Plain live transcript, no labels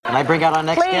Can I bring out our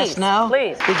next guest now?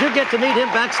 Please. Did you get to meet him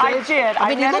backstage? I did. I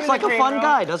mean, he met looks him like in the a fun green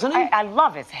guy, room. doesn't he? I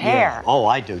love his hair. Oh,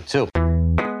 I do, too.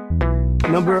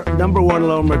 Number one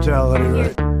low mortality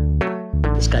rate.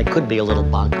 This guy could be a little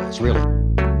bonkers, really.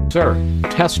 Sir,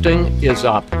 testing is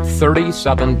up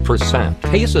 37%.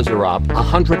 Cases are up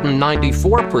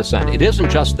 194%. It isn't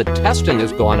just that testing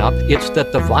has gone up, it's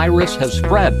that the virus has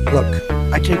spread. Look,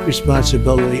 I take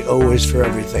responsibility always for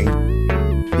everything.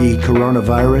 The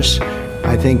coronavirus,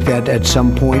 I think that at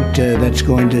some point that's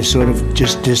going to sort of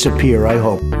just disappear, I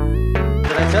hope. Did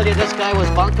I tell you this guy was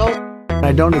bunko?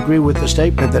 I don't agree with the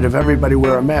statement that if everybody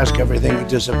wear a mask, everything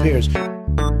disappears. Is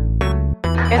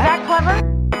that clever?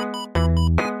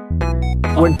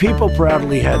 When people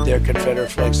proudly had their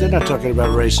Confederate flags, they're not talking about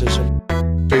racism.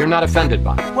 So you're not offended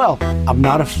by it? Well, I'm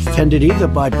not offended either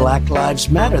by Black Lives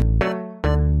Matter.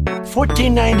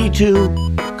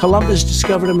 1492, Columbus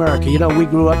discovered America. You know, we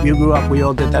grew up, you grew up, we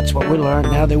all did. That's what we learned.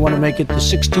 Now they want to make it the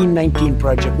 1619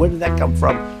 Project. Where did that come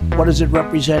from? What does it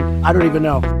represent? I don't even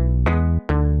know.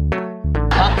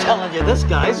 I'm telling you, this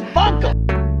guy's bunko.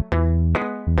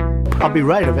 I'll be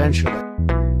right eventually.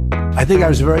 I think I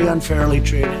was very unfairly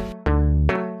treated.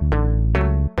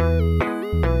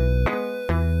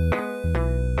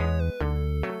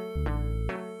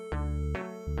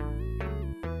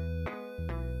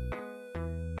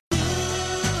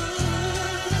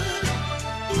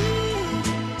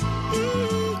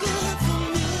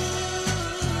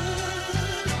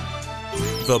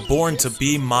 The Born to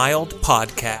Be Mild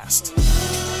podcast.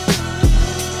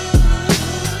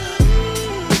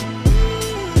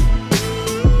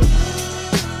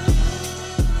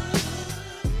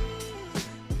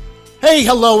 Hey,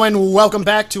 hello, and welcome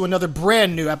back to another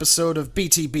brand new episode of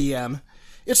BTBM.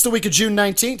 It's the week of June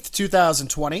 19th,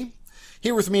 2020.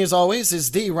 Here with me, as always,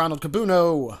 is the Ronald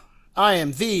Cabuno. I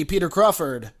am the Peter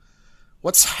Crawford.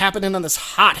 What's happening on this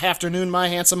hot afternoon, my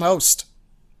handsome host?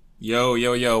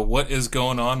 Yo, what is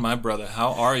going on, my brother?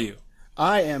 How are you?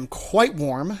 I am quite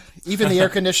warm. Even the air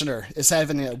conditioner is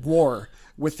having a war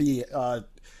with the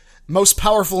most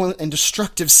powerful and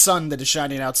destructive sun that is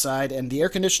shining outside, and the air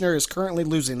conditioner is currently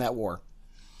losing that war.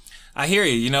 I hear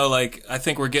you. You know, like, I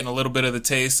think we're getting a little bit of the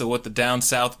taste of what the down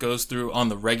south goes through on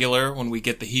the regular when we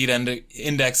get the heat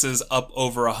indexes up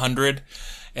over 100.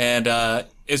 And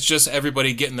it's just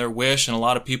everybody getting their wish, and a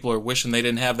lot of people are wishing they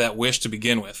didn't have that wish to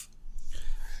begin with.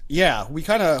 Yeah, we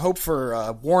kind of hope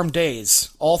for warm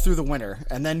days all through the winter,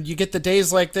 and then you get the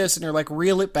days like this, and you're like,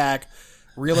 reel it back.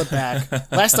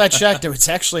 Last I checked,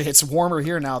 it's warmer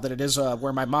here now than it is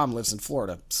where my mom lives in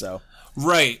Florida. So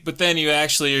right, but then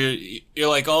you're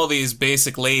like all these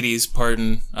basic ladies.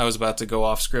 Pardon, I was about to go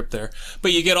off script there,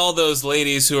 but you get all those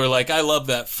ladies who are like, I love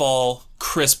that fall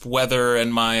crisp weather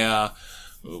and my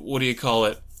what do you call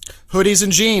it? Hoodies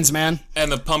and jeans, man.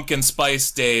 And the pumpkin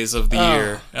spice days of the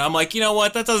year. And I'm like, you know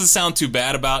what? That doesn't sound too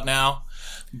bad about now.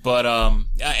 But, and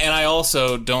I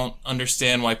also don't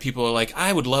understand why people are like,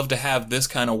 I would love to have this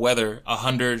kind of weather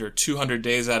 100 or 200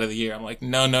 days out of the year. I'm like,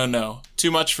 no.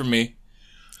 Too much for me.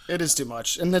 It is too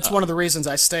much. And that's one of the reasons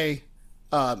I stay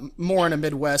more in a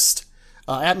Midwest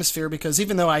atmosphere, because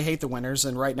even though I hate the winters,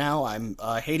 and right now I'm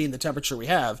hating the temperature we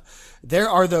have, there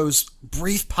are those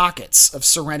brief pockets of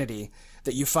serenity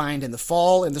that you find in the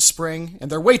fall and the spring, and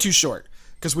they're way too short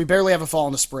because we barely have a fall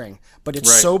and a spring, but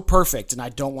it's so perfect, and I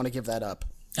don't want to give that up.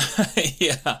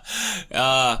 Yeah.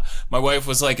 My wife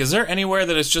was like, is there anywhere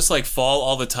that it's just like fall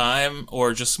all the time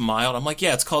or just mild? I'm like,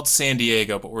 yeah, it's called San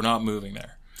Diego, but we're not moving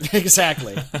there.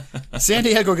 Exactly. San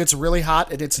Diego gets really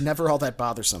hot, and it's never all that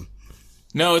bothersome.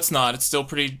 No, it's not. It's still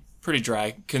pretty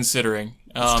dry, considering.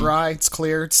 It's dry, it's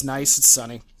clear, it's nice, it's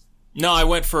sunny. No, I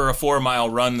went for a 4-mile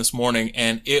run this morning,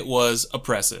 and it was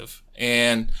oppressive.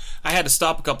 And I had to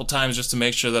stop a couple times just to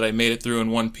make sure that I made it through in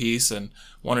one piece and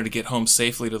wanted to get home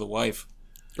safely to the wife.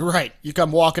 Right. You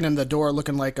come walking in the door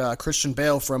looking like Christian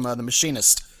Bale from The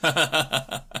Machinist.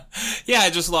 Yeah, I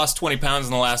just lost 20 pounds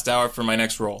in the last hour for my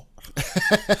next role.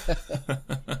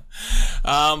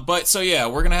 But so yeah,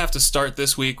 we're going to have to start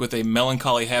this week with a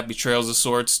melancholy happy trails of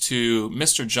sorts to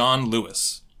Mr. John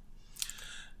Lewis.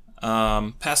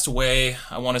 Passed away,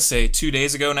 I want to say 2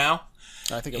 days ago now.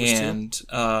 I think it was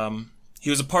and,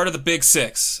 he was a part of the Big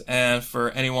Six. And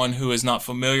for anyone who is not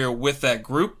familiar with that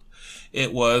group,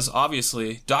 it was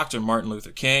obviously Dr. Martin Luther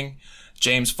King,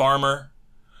 James Farmer,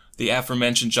 the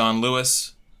aforementioned John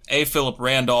Lewis, A. Philip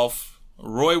Randolph,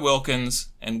 Roy Wilkins,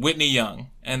 and Whitney Young.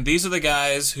 And these are the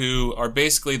guys who are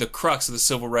basically the crux of the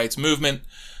civil rights movement.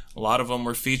 A lot of them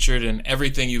were featured in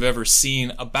everything you've ever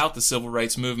seen about the civil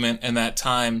rights movement and that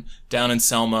time down in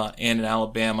Selma and in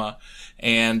Alabama.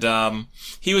 And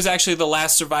he was actually the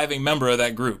last surviving member of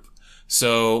that group.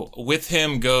 So with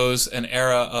him goes an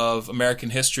era of American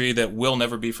history that will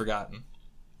never be forgotten.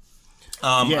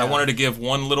 I wanted to give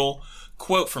one little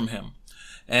quote from him.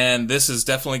 And this is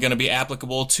definitely going to be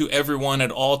applicable to everyone at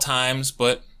all times,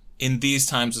 but in these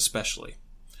times especially.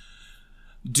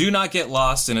 Do not get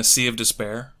lost in a sea of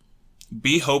despair.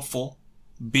 Be hopeful.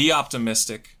 Be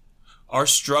optimistic. Our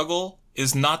struggle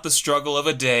is not the struggle of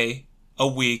a day, a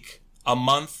week, a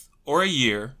month, or a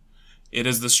year. It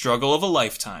is the struggle of a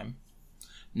lifetime.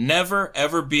 Never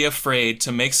ever be afraid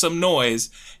to make some noise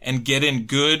and get in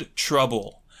good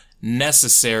trouble.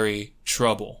 Necessary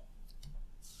trouble.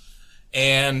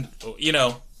 And, you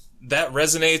know, that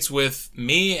resonates with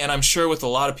me, and I'm sure with a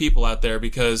lot of people out there,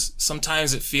 because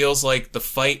sometimes it feels like the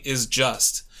fight is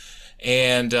just.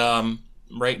 And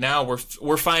right now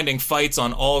we're finding fights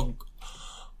on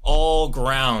all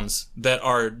grounds that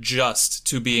are just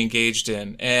to be engaged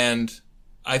in. And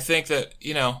I think that,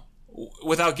 you know,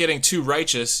 without getting too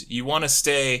righteous, you want to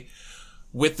stay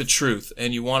with the truth,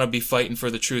 and you want to be fighting for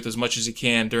the truth as much as you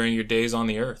can during your days on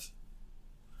the earth.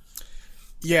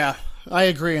 Yeah, I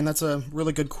agree, and that's a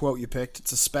really good quote you picked.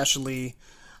 It's especially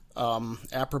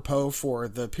apropos for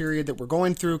the period that we're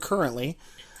going through currently,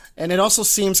 and it also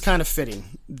seems kind of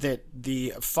fitting that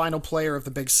the final player of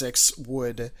the Big Six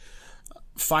would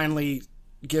finally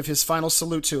give his final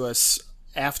salute to us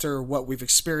after what we've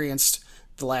experienced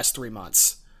the last 3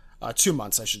 months. 2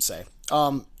 months, I should say.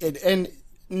 And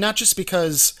not just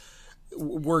because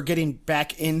we're getting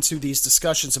back into these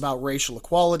discussions about racial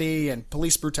equality and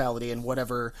police brutality and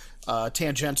whatever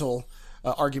tangential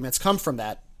arguments come from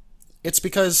that. It's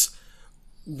because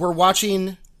we're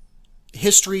watching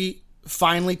history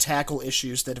finally tackle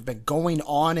issues that have been going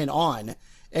on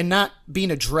and not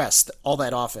being addressed all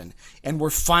that often. And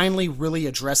we're finally really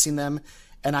addressing them.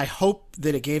 And I hope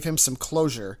that it gave him some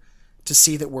closure to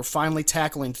see that we're finally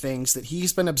tackling things that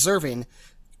he's been observing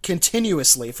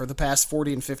continuously for the past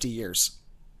 40 and 50 years.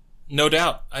 No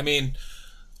doubt. I mean,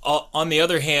 on the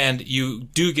other hand, you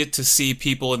do get to see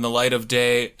people in the light of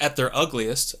day at their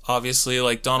ugliest. Obviously,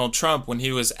 like Donald Trump, when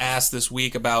he was asked this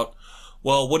week about,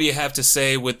 well, what do you have to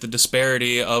say with the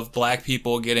disparity of black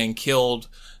people getting killed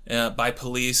by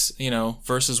police, you know,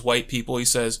 versus white people? He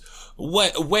says,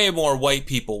 way more white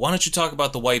people. Why don't you talk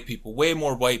about the white people? Way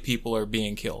more white people are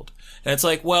being killed. And it's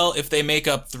like, well, if they make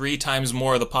up 3 times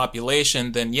more of the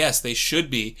population, then yes, they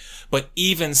should be. But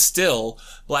even still,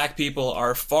 black people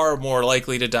are far more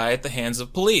likely to die at the hands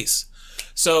of police.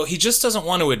 So he just doesn't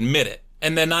want to admit it.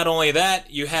 And then not only that,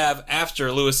 you have,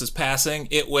 after Lewis's passing,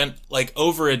 it went like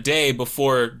over a day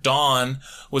before Don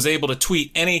was able to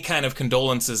tweet any kind of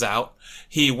condolences out.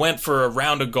 He went for a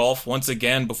round of golf once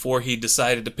again before he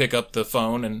decided to pick up the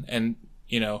phone and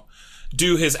you know,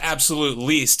 do his absolute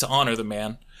least to honor the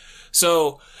man.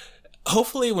 So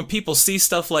hopefully when people see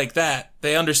stuff like that,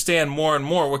 they understand more and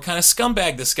more what kind of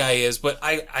scumbag this guy is. But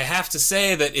I have to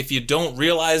say that if you don't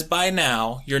realize by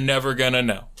now, you're never going to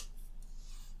know.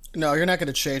 No, you're not going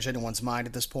to change anyone's mind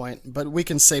at this point. But we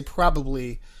can say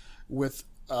probably with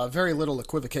very little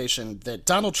equivocation that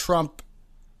Donald Trump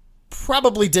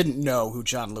probably didn't know who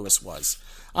John Lewis was.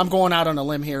 I'm going out on a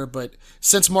limb here, but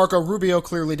since Marco Rubio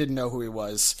clearly didn't know who he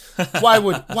was, why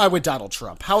would Donald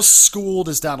Trump? How schooled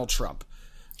is Donald Trump?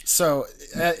 So,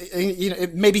 you know,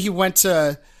 maybe he went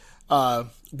to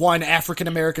one African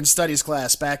American studies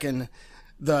class back in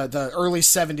the early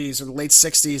 70s or the late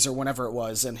 60s or whenever it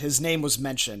was, and his name was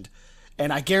mentioned.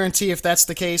 And I guarantee if that's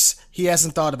the case, he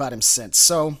hasn't thought about him since.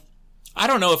 So I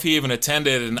don't know if he even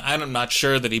attended, and I'm not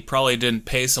sure that he probably didn't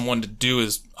pay someone to do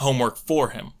his homework for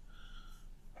him.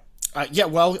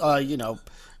 You know,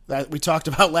 that we talked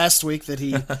about last week that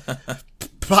he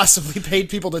possibly paid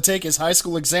people to take his high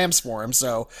school exams for him.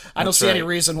 So I don't see any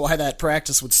reason why that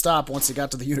practice would stop once he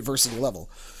got to the university level.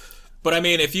 But I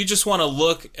mean, if you just want to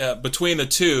look between the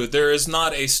two, there is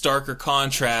not a starker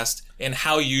contrast in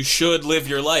how you should live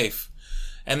your life.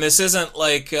 And this isn't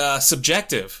like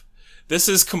subjective. This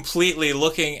is completely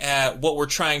looking at what we're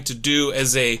trying to do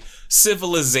as a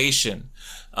civilization.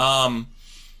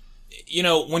 You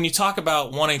know, when you talk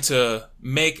about wanting to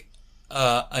make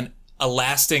a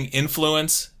lasting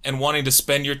influence and wanting to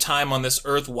spend your time on this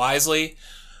earth wisely,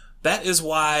 that is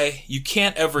why you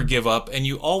can't ever give up, and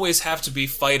you always have to be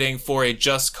fighting for a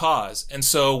just cause. And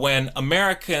so when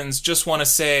Americans just want to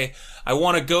say, I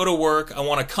want to go to work, I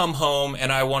want to come home,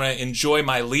 and I want to enjoy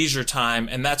my leisure time,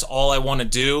 and that's all I want to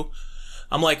do,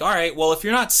 I'm like, all right, well, if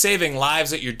you're not saving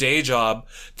lives at your day job,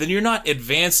 then you're not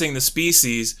advancing the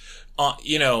species,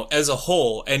 you know, as a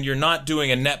whole, and you're not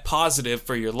doing a net positive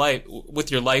for your life with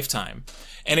your lifetime.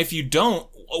 And if you don't,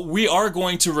 we are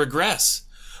going to regress.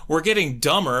 We're getting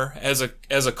dumber as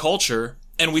a culture,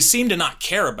 And we seem to not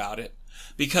care about it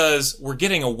because we're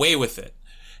getting away with it.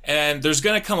 And there's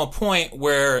going to come a point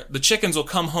where the chickens will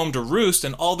come home to roost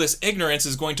and all this ignorance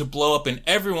is going to blow up in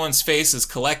everyone's faces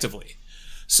collectively.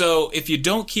 So if you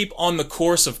don't keep on the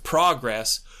course of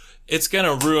progress, it's going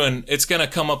to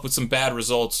come up with some bad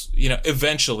results,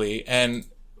 eventually. And,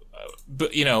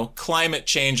 climate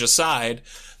change aside,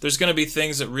 there's going to be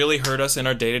things that really hurt us in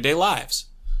our day-to-day lives.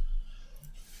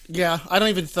 Yeah, I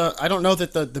don't know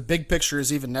that the big picture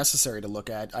is even necessary to look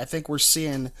at. I think we're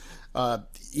seeing,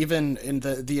 even in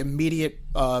the immediate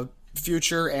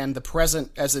future and the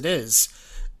present as it is,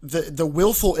 the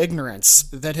willful ignorance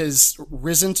that has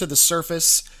risen to the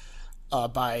surface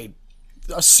by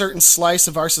a certain slice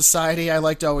of our society. I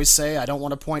like to always say, I don't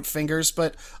want to point fingers,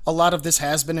 but a lot of this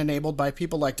has been enabled by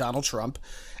people like Donald Trump.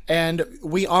 And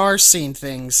we are seeing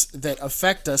things that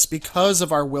affect us because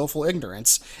of our willful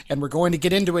ignorance. And we're going to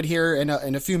get into it here in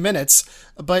a few minutes.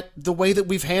 But the way that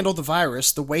we've handled the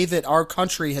virus, the way that our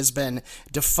country has been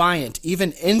defiant,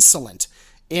 even insolent,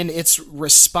 in its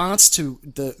response to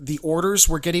the orders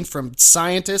we're getting from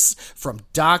scientists, from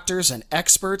doctors and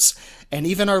experts, and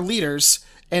even our leaders,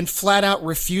 and flat out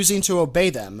refusing to obey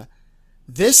them.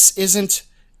 This isn't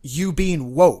you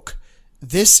being woke.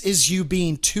 This is you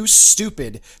being too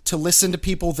stupid to listen to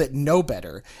people that know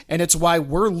better. And it's why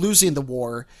we're losing the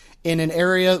war in an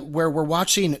area where we're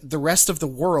watching the rest of the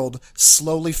world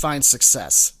slowly find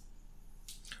success.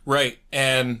 Right.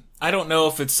 And I don't know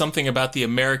if it's something about the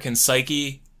American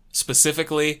psyche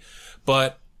specifically,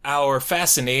 but our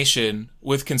fascination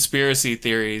with conspiracy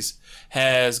theories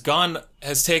has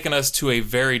taken us to a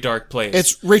very dark place.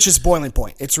 It reaches boiling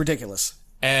point. It's ridiculous.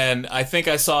 And I think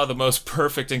I saw the most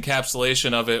perfect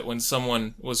encapsulation of it when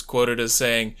someone was quoted as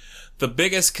saying, the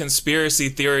biggest conspiracy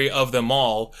theory of them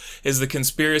all is the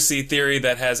conspiracy theory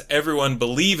that has everyone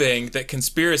believing that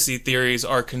conspiracy theories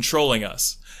are controlling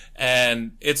us.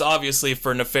 And it's obviously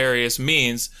for nefarious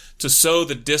means to sow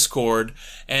the discord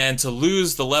and to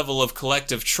lose the level of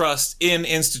collective trust in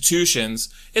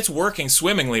institutions. It's working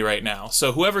swimmingly right now.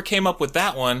 So whoever came up with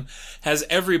that one has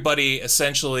everybody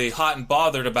essentially hot and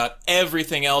bothered about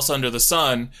everything else under the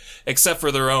sun except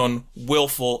for their own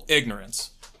willful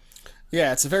ignorance.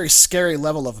 Yeah, it's a very scary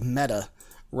level of meta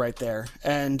right there.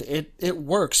 And it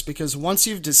works because once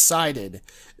you've decided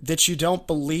that you don't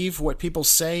believe what people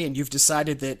say and you've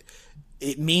decided that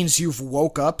it means you've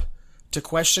woke up to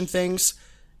question things,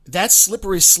 that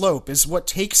slippery slope is what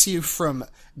takes you from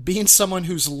being someone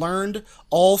who's learned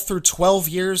all through 12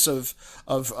 years of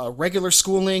regular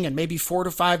schooling and maybe 4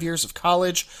 to 5 years of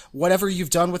college, whatever you've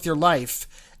done with your life,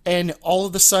 and all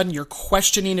of a sudden you're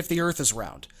questioning if the earth is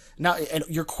round. Now, and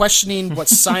you're questioning what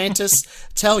scientists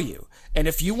tell you. And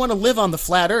if you want to live on the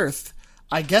flat earth,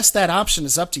 I guess that option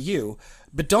is up to you.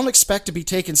 But don't expect to be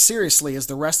taken seriously as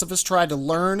the rest of us try to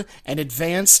learn and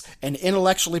advance and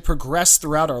intellectually progress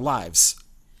throughout our lives.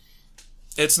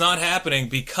 It's not happening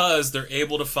because they're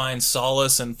able to find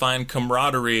solace and find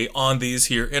camaraderie on these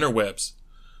here interwebs.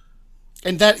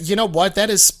 And that, you know what,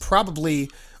 that is probably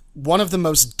one of the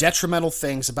most detrimental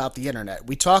things about the internet.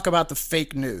 We talk about the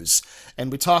fake news, and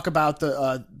we talk about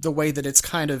the way that it's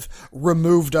kind of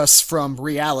removed us from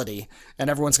reality, and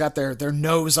everyone's got their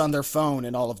nose on their phone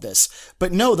and all of this.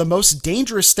 But no, the most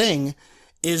dangerous thing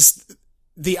is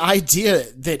the idea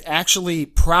that actually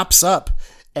props up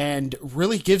and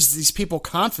really gives these people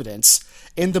confidence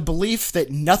in the belief that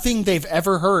nothing they've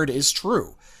ever heard is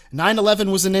true.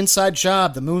 9/11 was an inside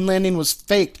job. The moon landing was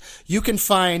faked. You can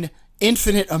find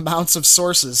infinite amounts of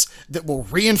sources that will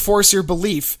reinforce your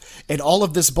belief in all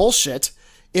of this bullshit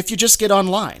if you just get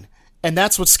online. And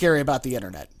that's what's scary about the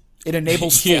internet. It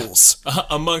enables fools.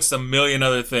 Amongst a million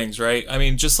other things, right? I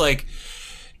mean, just like,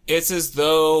 it's as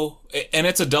though, and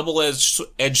it's a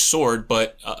double-edged sword,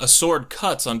 but a sword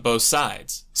cuts on both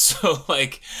sides. So,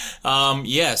 like,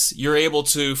 yes, you're able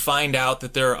to find out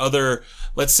that there are other,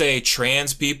 let's say,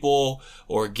 trans people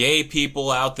or gay people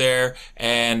out there,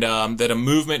 and that a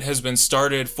movement has been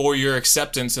started for your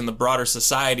acceptance in the broader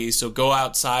society, so go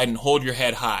outside and hold your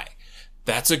head high.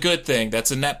 That's a good thing.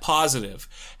 That's a net positive.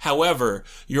 However,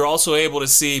 you're also able to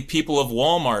see people of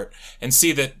Walmart and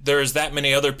see that there's that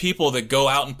many other people that go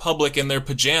out in public in their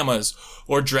pajamas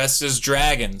or dressed as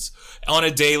dragons on a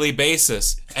daily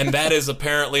basis. And that is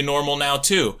apparently normal now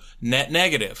too. Net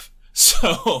negative.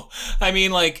 So, I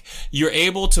mean, like, you're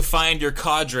able to find your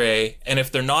cadre, and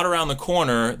if they're not around the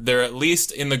corner, they're at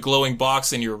least in the glowing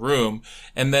box in your room.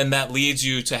 And then that leads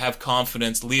you to have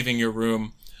confidence leaving your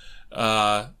room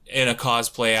in a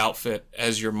cosplay outfit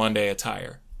as your Monday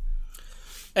attire.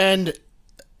 And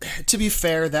to be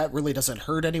fair, that really doesn't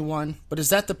hurt anyone. But is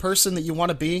that the person that you want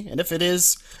to be? And if it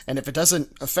is, and if it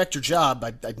doesn't affect your job,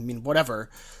 I mean, whatever.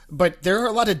 But there are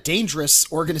a lot of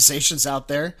dangerous organizations out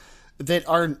there that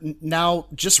are now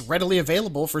just readily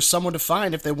available for someone to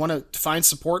find if they want to find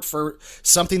support for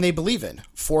something they believe in.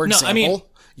 For example,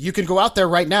 you can go out there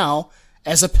right now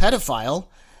as a pedophile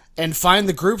and find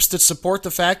the groups that support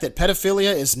the fact that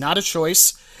pedophilia is not a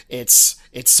choice. It's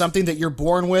something that you're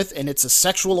born with, and it's a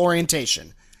sexual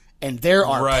orientation. And there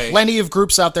are plenty of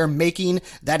groups out there making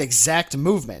that exact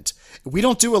movement. We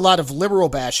don't do a lot of liberal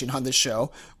bashing on this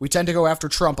show. We tend to go after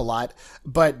Trump a lot.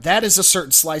 But that is a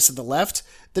certain slice of the left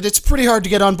that it's pretty hard to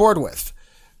get on board with.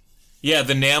 Yeah,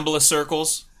 the NAMBLA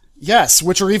circles. Yes,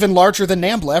 which are even larger than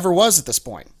NAMBLA ever was at this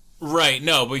point. Right,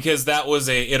 no, because that was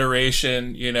a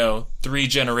iteration, 3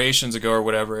 generations ago or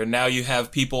whatever. And now you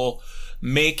have people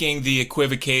making the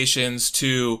equivocations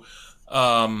to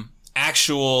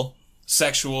actual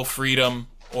sexual freedom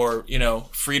or,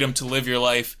 freedom to live your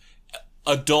life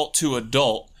adult to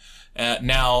adult.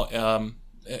 Now,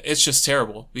 it's just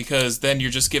terrible because then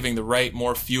you're just giving the right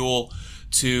more fuel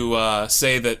to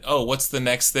say that, oh, what's the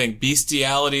next thing?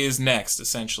 Bestiality is next,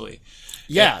 essentially.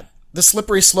 Yeah, the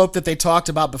slippery slope that they talked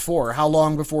about before. How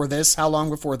long before this? How long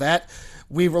before that?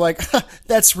 We were like,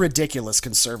 that's ridiculous,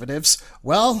 conservatives.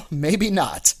 Well, maybe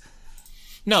not.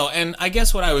 No, and I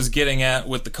guess what I was getting at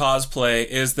with the cosplay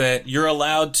is that you're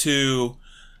allowed to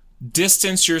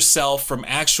distance yourself from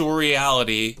actual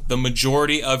reality the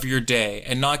majority of your day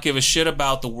and not give a shit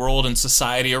about the world and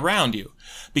society around you.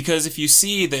 Because if you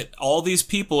see that all these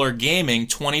people are gaming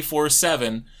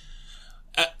 24/7,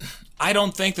 I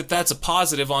don't think that that's a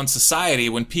positive on society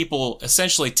when people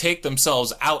essentially take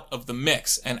themselves out of the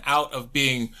mix and out of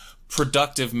being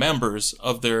productive members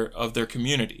of their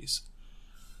communities.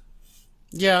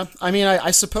 Yeah, I mean,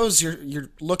 I suppose you're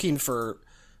looking for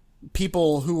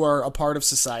people who are a part of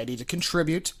society to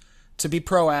contribute, to be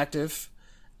proactive,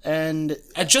 and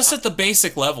just at the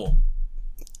basic level.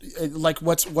 Like,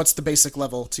 what's the basic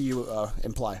level to you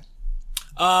imply?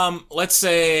 Let's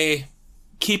say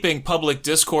keeping public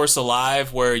discourse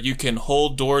alive where you can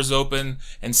hold doors open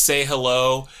and say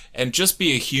hello and just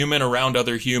be a human around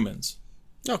other humans.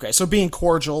 Okay, so being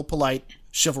cordial, polite,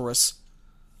 chivalrous.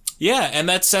 Yeah, and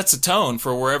that sets a tone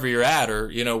for wherever you're at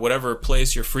or, whatever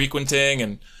place you're frequenting.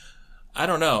 And I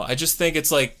don't know. I just think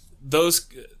it's like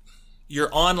your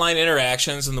online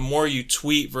interactions and the more you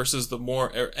tweet versus the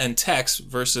more, and text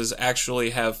versus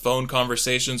actually have phone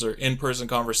conversations or in-person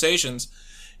conversations,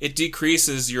 it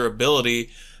decreases your ability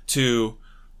to,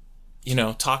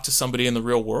 talk to somebody in the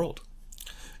real world.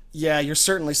 Yeah, you're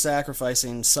certainly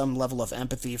sacrificing some level of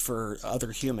empathy for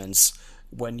other humans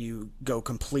when you go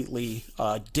completely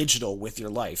digital with your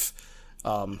life,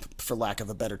 for lack of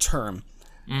a better term.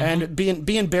 Mm-hmm. And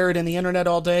being buried in the internet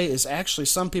all day is actually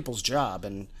some people's job,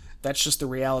 and that's just the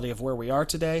reality of where we are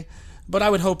today. But I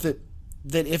would hope that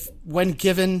if,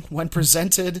 when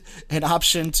presented an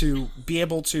option to be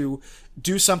able to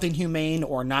do something humane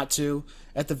or not to,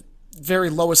 at the very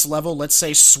lowest level, let's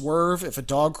say swerve if a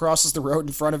dog crosses the road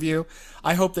in front of you,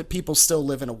 I hope that people still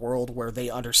live in a world where they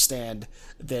understand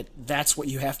that that's what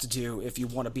you have to do if you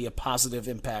want to be a positive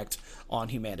impact on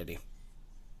humanity.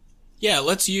 Yeah,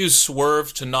 let's use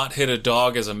swerve to not hit a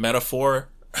dog as a metaphor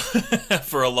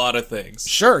for a lot of things.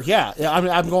 Sure, yeah.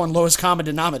 I'm going lowest common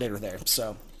denominator there,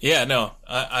 so. Yeah, no,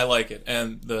 I like it.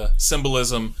 And the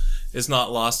symbolism is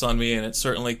not lost on me, and it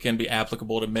certainly can be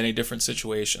applicable to many different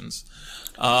situations.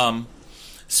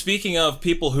 Speaking of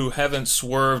people who haven't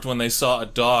swerved when they saw a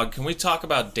dog, can we talk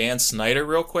about Dan Snyder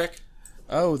real quick?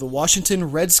 Oh, the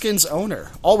Washington Redskins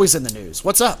owner. Always in the news.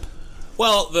 What's up?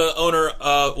 Well,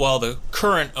 the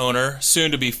current owner,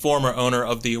 soon to be former owner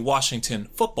of the Washington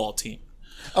football team.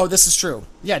 Oh, this is true.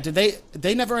 Yeah,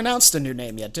 they never announced a new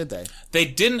name yet, did they? They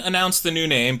didn't announce the new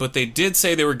name, but they did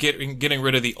say they were getting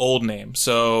rid of the old name.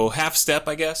 So, half step,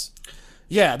 I guess.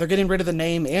 Yeah, they're getting rid of the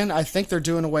name, and I think they're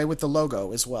doing away with the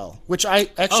logo as well. Which I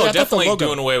definitely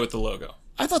doing away with the logo.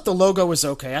 I thought the logo was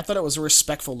okay. I thought it was a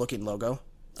respectful looking logo.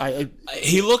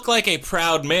 He looked like a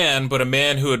proud man, but a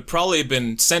man who had probably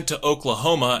been sent to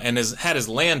Oklahoma and had his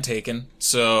land taken.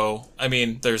 So, I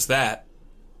mean, there's that.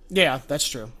 Yeah, that's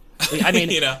true. I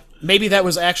mean, maybe that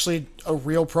was actually a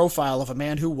real profile of a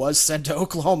man who was sent to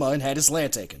Oklahoma and had his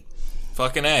land taken.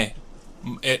 Fucking A.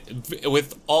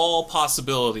 With all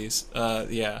possibilities,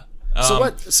 yeah. So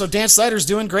what? So Dan Snyder's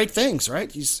doing great things,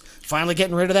 right? He's finally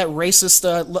getting rid of that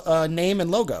racist name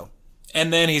and logo.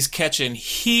 And then he's catching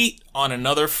heat on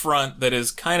another front that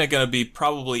is kind of going to be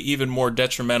probably even more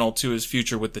detrimental to his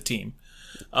future with the team.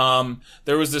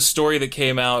 There was this story that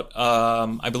came out,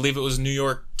 I believe it was New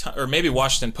York, or maybe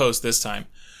Washington Post this time,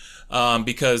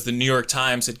 because the New York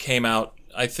Times had came out,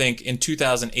 I think, in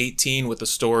 2018 with a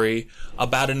story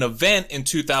about an event in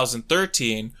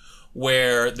 2013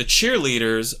 where the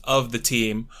cheerleaders of the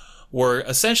team were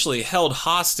essentially held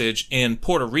hostage in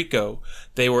Puerto Rico.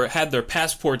 They had their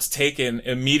passports taken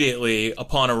immediately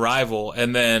upon arrival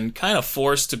and then kind of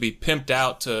forced to be pimped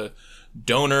out to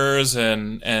donors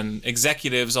and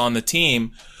executives on the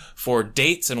team for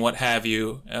dates and what have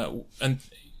you, and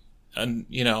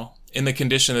you know, in the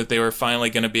condition that they were finally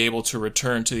going to be able to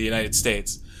return to the United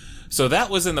States. So that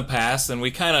was in the past, and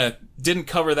we kind of didn't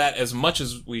cover that as much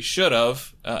as we should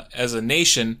have as a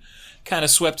nation, kind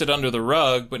of swept it under the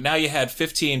rug. But now you had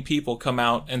 15 people come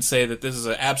out and say that this is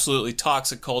an absolutely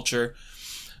toxic culture,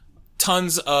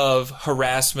 tons of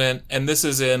harassment, and this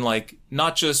is in like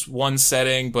not just one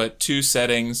setting, but two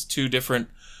settings, two different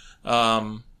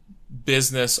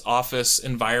business office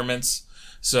environments.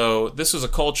 So this was a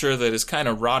culture that is kind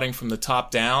of rotting from the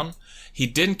top down. He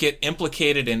didn't get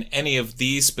implicated in any of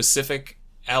these specific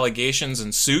allegations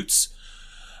and suits.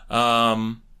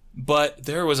 But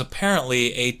there was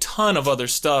apparently a ton of other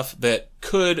stuff that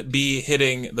could be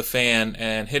hitting the fan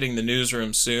and hitting the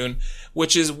newsroom soon,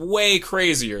 which is way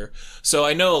crazier. So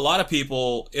I know a lot of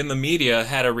people in the media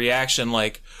had a reaction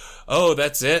like, oh,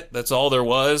 that's it? That's all there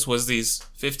was these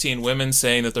 15 women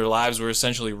saying that their lives were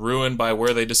essentially ruined by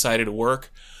where they decided to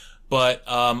work. But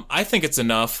I think it's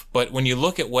enough. But when you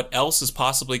look at what else is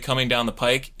possibly coming down the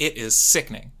pike, it is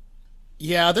sickening.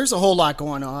 Yeah, there's a whole lot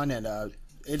going on, and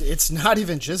it's not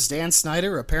even just Dan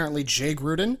Snyder. Apparently, Jay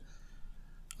Gruden,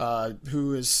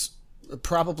 who is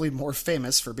probably more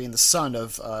famous for being the son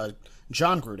of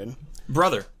John Gruden.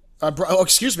 Brother of John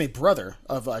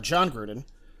Gruden.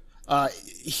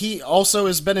 He also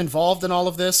has been involved in all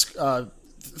of this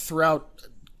throughout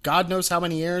God knows how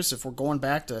many years. If we're going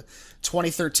back to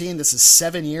 2013, this is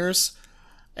 7 years.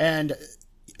 And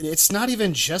it's not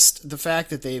even just the fact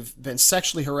that they've been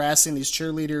sexually harassing these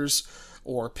cheerleaders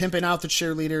or pimping out the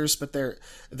cheerleaders, but they're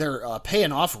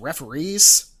paying off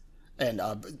referees and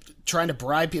trying to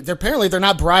bribe people. Apparently, they're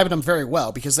not bribing them very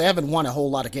well because they haven't won a whole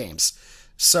lot of games.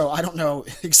 So I don't know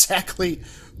exactly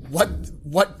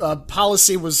what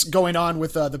policy was going on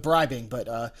with the bribing,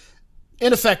 but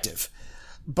ineffective.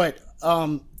 But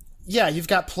yeah, you've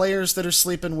got players that are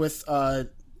sleeping with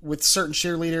certain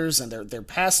cheerleaders, and they're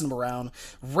passing them around.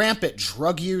 Rampant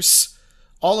drug use.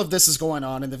 All of this is going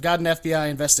on, and they've got an FBI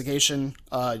investigation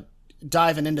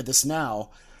diving into this now.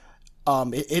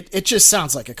 It just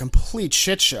sounds like a complete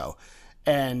shit show,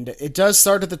 and it does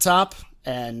start at the top.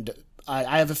 And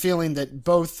I have a feeling that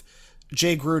both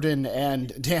Jay Gruden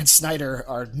and Dan Snyder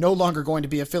are no longer going to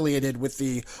be affiliated with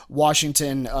the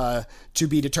Washington to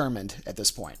be determined at this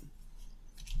point.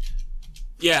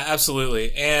 Yeah,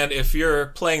 absolutely. And if you're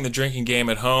playing the drinking game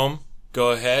at home,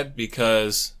 go ahead,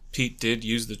 because Pete did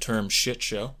use the term shit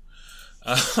show.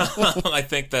 I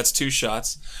think that's 2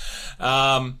 shots.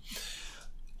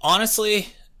 Honestly,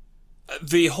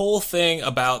 the whole thing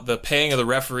about the paying of the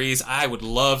referees, I would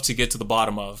love to get to the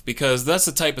bottom of, because that's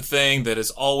the type of thing that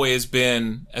has always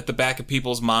been at the back of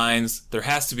people's minds. There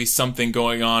has to be something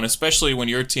going on, especially when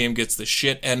your team gets the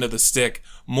shit end of the stick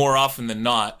more often than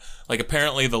not. Like,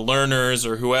 apparently the learners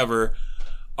or whoever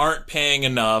aren't paying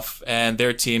enough and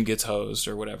their team gets hosed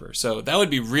or whatever. So that would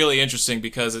be really interesting,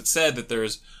 because it said that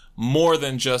there's more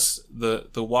than just the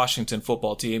Washington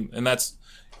football team, and that's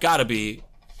gotta be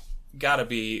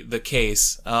the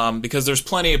case, because there's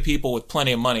plenty of people with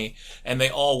plenty of money and they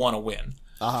all want to win.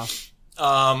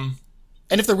 And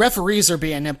if the referees are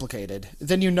being implicated,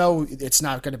 then you know it's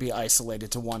not going to be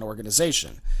isolated to one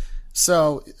organization.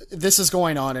 So this is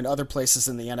going on in other places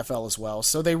in the NFL as well.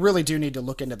 So they really do need to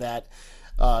look into that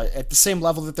at the same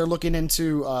level that they're looking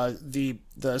into the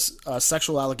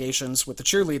sexual allegations with the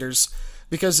cheerleaders.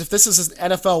 Because if this is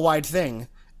an NFL-wide thing,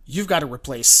 you've got to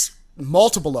replace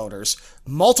multiple owners,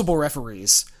 multiple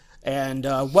referees, and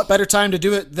what better time to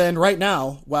do it than right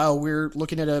now while we're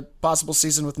looking at a possible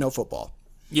season with no football?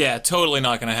 Yeah, totally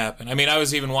not going to happen. I mean, I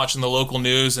was even watching the local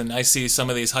news, and I see some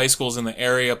of these high schools in the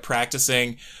area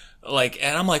practicing,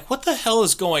 and I'm like, what the hell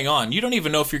is going on? You don't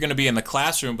even know if you're going to be in the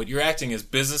classroom, but you're acting as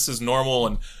business as normal,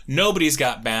 and nobody's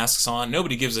got masks on.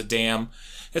 Nobody gives a damn.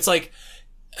 It's like,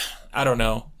 I don't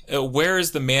know. Where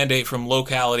is the mandate from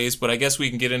localities? But I guess we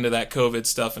can get into that COVID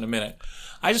stuff in a minute.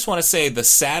 I just want to say the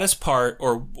saddest part,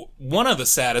 or one of the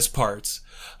saddest parts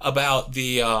about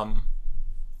the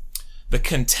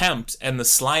contempt and the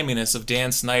sliminess of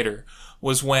Dan Snyder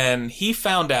was when he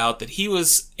found out that he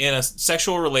was in a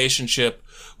sexual relationship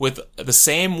with the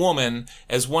same woman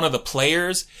as one of the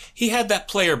players. He had that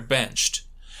player benched.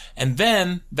 And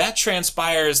then that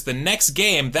transpires the next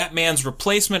game. That man's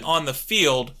replacement on the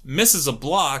field misses a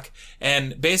block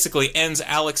and basically ends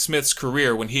Alex Smith's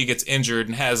career when he gets injured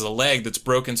and has a leg that's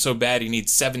broken so bad he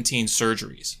needs 17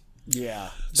 surgeries. Yeah.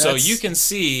 So you can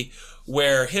see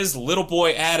where his little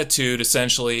boy attitude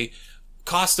essentially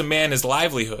cost a man his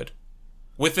livelihood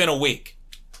within a week.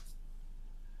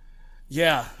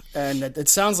 Yeah, and it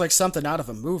sounds like something out of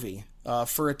a movie.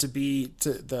 For it to be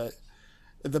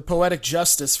the poetic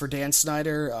justice for Dan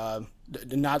Snyder,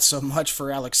 not so much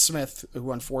for Alex Smith,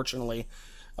 who unfortunately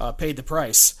paid the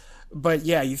price. But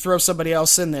yeah, you throw somebody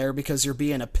else in there because you're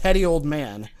being a petty old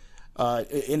man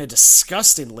in a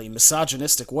disgustingly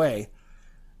misogynistic way,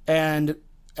 and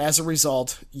as a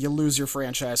result, you lose your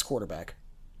franchise quarterback.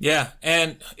 Yeah,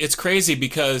 and it's crazy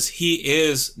because he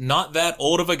is not that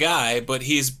old of a guy, but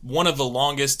he's one of the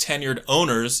longest tenured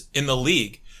owners in the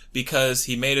league because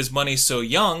he made his money so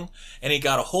young and he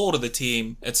got a hold of the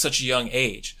team at such a young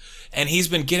age. And he's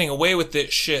been getting away with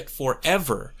this shit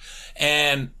forever.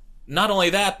 And not only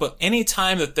that, but any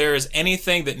time that there is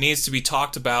anything that needs to be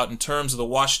talked about in terms of the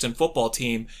Washington football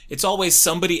team, it's always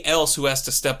somebody else who has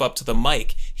to step up to the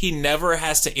mic. He never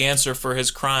has to answer for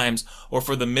his crimes or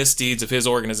for the misdeeds of his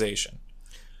organization.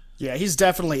 Yeah, he's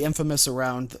definitely infamous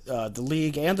around the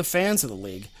league and the fans of the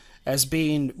league as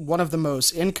being one of the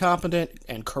most incompetent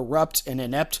and corrupt and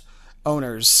inept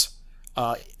owners,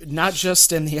 not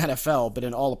just in the NFL, but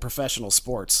in all of professional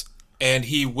sports. And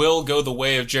he will go the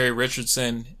way of Jerry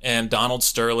Richardson and Donald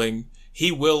Sterling.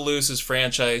 He will lose his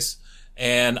franchise,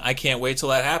 and I can't wait till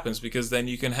that happens because then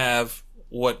you can have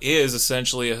what is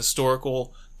essentially a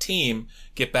historical team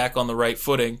get back on the right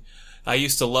footing. I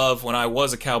used to love when I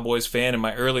was a Cowboys fan in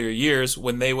my earlier years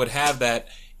when they would have that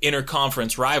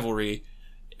interconference rivalry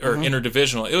or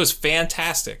interdivisional. It was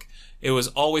fantastic. It was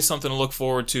always something to look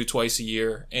forward to twice a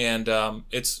year, and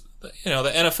it's the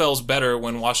NFL's better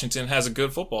when Washington has a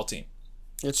good football team.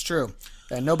 It's true.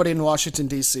 And nobody in Washington,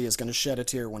 D.C. is going to shed a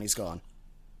tear when he's gone.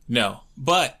 No.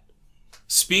 But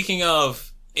speaking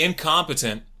of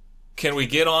incompetent, can we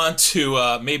get on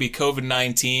to maybe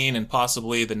COVID-19 and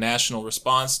possibly the national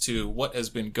response to what has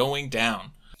been going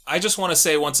down? I just want to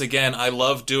say once again, I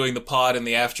love doing the pod in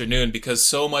the afternoon because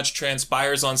so much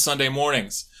transpires on Sunday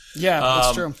mornings. Yeah,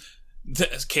 that's true.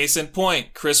 Case in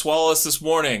point, Chris Wallace this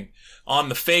morning on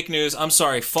the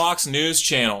Fox News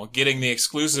channel, getting the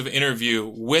exclusive interview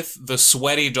with the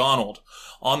sweaty Donald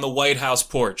on the White House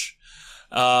porch.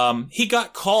 He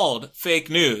got called fake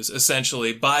news,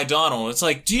 essentially, by Donald. It's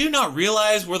like, do you not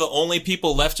realize we're the only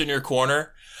people left in your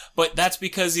corner? But that's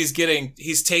because he's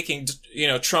taking,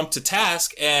 Trump to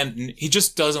task, and he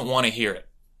just doesn't want to hear it.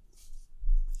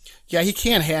 Yeah, he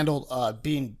can't handle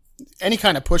being any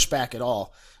kind of pushback at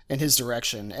all in his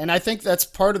direction. And I think that's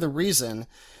part of the reason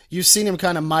you've seen him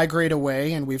kind of migrate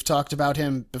away, and we've talked about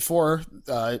him before,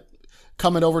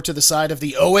 coming over to the side of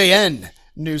the OAN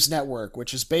news network,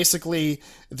 which is basically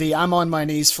the I'm on my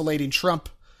knees filleting Trump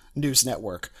news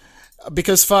network.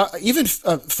 Because even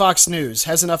Fox News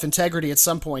has enough integrity at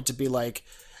some point to be like,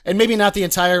 and maybe not the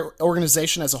entire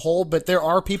organization as a whole, but there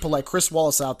are people like Chris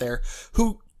Wallace out there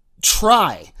who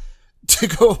try to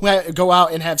go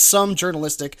out and have some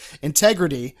journalistic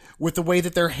integrity with the way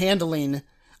that they're handling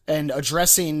and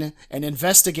addressing and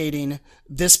investigating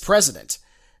this president.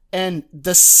 And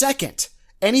the second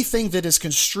anything that is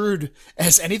construed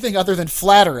as anything other than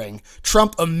flattering,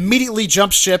 Trump immediately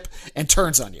jumps ship and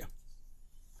turns on you.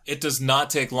 It does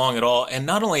not take long at all. And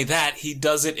not only that, he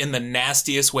does it in the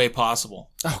nastiest way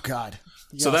possible. Oh, God.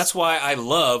 Yes. So that's why I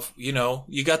love,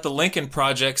 you got the Lincoln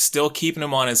Project still keeping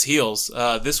him on his heels.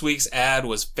 This week's ad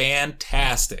was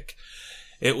fantastic.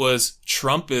 It was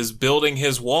Trump is building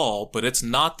his wall, but it's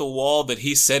not the wall that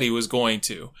he said he was going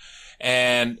to.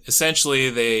 And essentially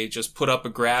they just put up a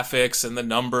graphics and the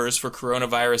numbers for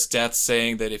coronavirus deaths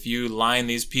saying that if you line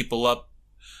these people up,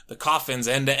 the coffins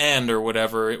end to end or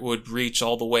whatever, it would reach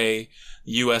all the way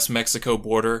U.S.-Mexico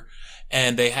border.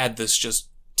 And they had this just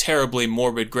terribly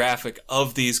morbid graphic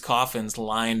of these coffins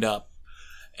lined up.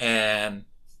 And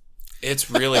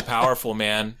it's really powerful,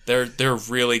 man. They're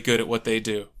really good at what they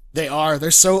do. They are.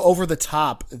 They're so over the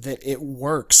top that it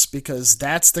works because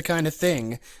that's the kind of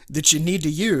thing that you need to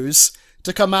use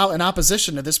to come out in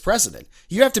opposition to this president.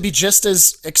 You have to be just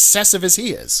as excessive as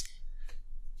he is.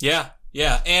 Yeah.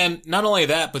 And not only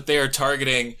that, but they are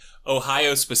targeting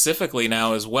Ohio specifically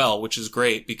now as well, which is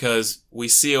great because we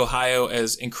see Ohio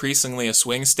as increasingly a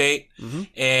swing state. Mm-hmm.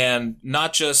 And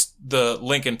not just the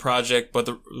Lincoln Project, but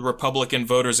the Republican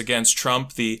Voters Against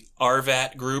Trump, the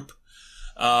RVAT group.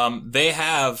 They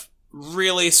have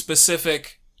really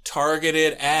specific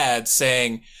targeted ads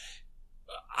saying,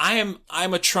 I'm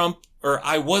a Trump or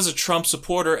I was a Trump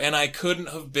supporter and I couldn't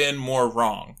have been more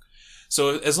wrong.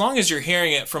 So as long as you're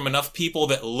hearing it from enough people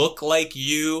that look like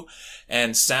you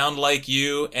and sound like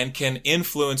you and can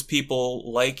influence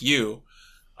people like you,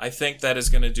 I think that is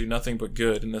going to do nothing but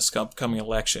good in this upcoming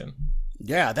election.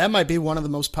 Yeah, that might be one of the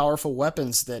most powerful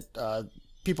weapons that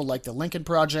people like the Lincoln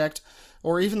Project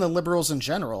or even the liberals in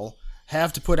general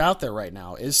have to put out there right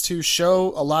now, is to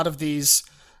show a lot of these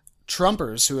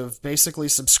Trumpers who have basically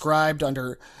subscribed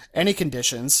under any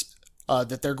conditions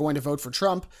that they're going to vote for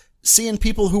Trump, seeing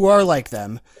people who are like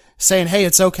them saying, hey,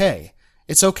 it's okay.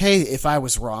 It's okay if I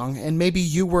was wrong, and maybe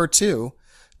you were too.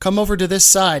 Come over to this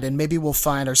side and maybe we'll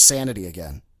find our sanity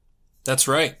again. That's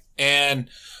right. And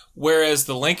whereas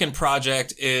the Lincoln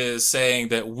Project is saying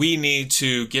that we need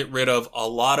to get rid of a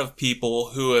lot of people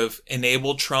who have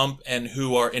enabled Trump and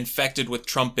who are infected with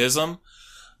Trumpism,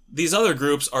 these other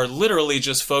groups are literally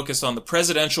just focused on the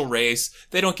presidential race.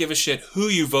 They don't give a shit who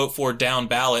you vote for down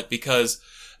ballot, because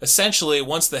essentially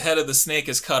once the head of the snake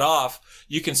is cut off,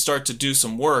 you can start to do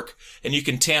some work and you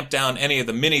can tamp down any of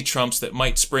the mini Trumps that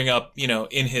might spring up,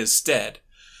 in his stead.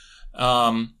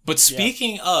 But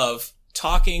speaking of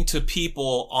talking to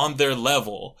people on their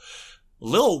level,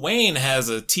 Lil Wayne has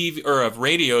a TV or a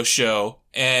radio show,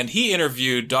 and he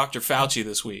interviewed Dr. Fauci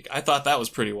this week. I thought that was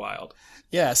pretty wild.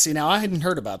 Yeah, see, now I hadn't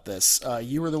heard about this.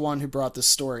 You were the one who brought this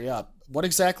story up. What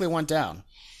exactly went down?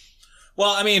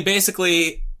 Well, I mean,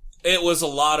 basically, it was a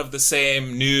lot of the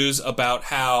same news about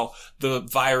how the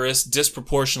virus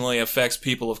disproportionately affects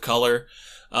people of color.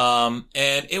 And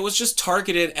it was just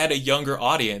targeted at a younger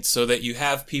audience so that you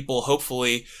have people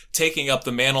hopefully taking up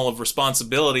the mantle of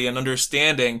responsibility and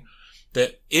understanding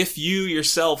that if you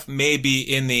yourself may be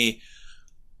in the,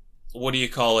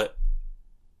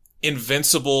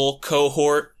 invincible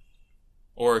cohort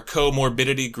or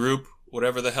comorbidity group,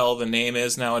 whatever the hell the name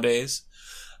is nowadays,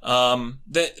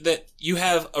 that you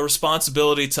have a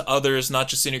responsibility to others, not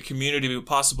just in your community, but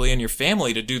possibly in your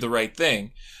family, to do the right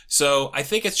thing. So I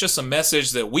think it's just a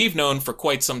message that we've known for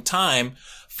quite some time,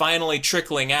 finally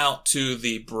trickling out to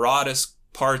the broadest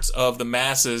parts of the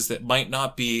masses that might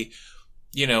not be,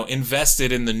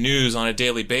 invested in the news on a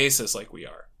daily basis like we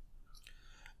are.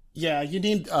 Yeah, you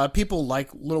need people like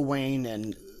Lil Wayne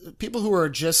and people who are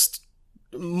just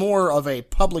more of a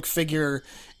public figure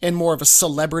in more of a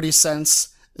celebrity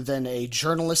sense than a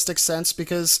journalistic sense,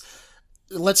 because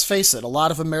let's face it, a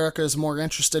lot of America is more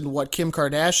interested in what Kim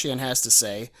Kardashian has to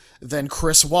say than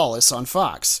Chris Wallace on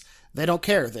Fox. They don't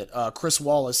care that Chris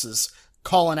Wallace is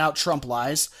calling out Trump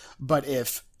lies, but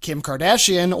if Kim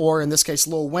Kardashian, or in this case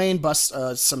Lil Wayne, busts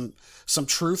some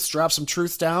truths, drops some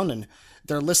truth down, and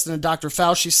they're listening to Dr.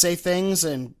 Fauci say things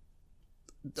and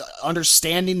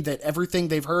understanding that everything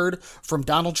they've heard from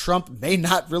Donald Trump may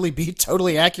not really be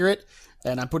totally accurate,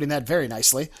 and I'm putting that very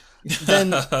nicely,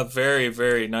 then very,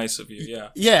 very nice of you, yeah.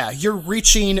 Yeah, you're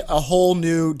reaching a whole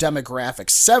new demographic,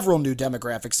 several new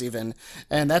demographics even,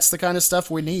 and that's the kind of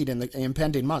stuff we need in the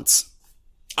impending months.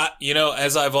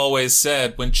 As I've always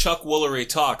said, when Chuck Woolery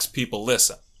talks, people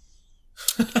listen.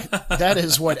 That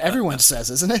is what everyone says,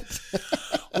 isn't it?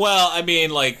 Well, I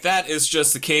mean, that is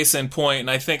just the case in point.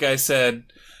 And I think I said,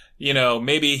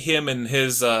 maybe him and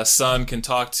his son can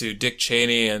talk to Dick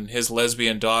Cheney and his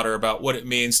lesbian daughter about what it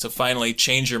means to finally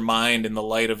change your mind in the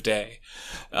light of day.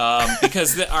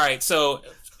 Because, all right, so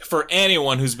for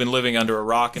anyone who's been living under a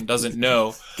rock and doesn't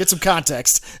know. Get some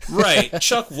context. Right.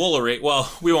 Chuck Woolery.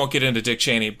 Well, we won't get into Dick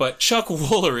Cheney, but Chuck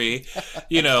Woolery,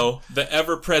 the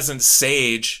ever-present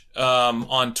sage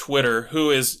on Twitter,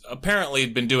 who has apparently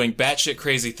been doing batshit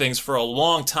crazy things for a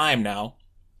long time now,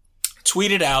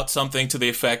 tweeted out something to the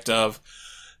effect of,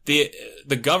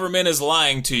 the government is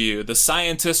lying to you. The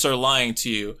scientists are lying to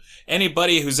you.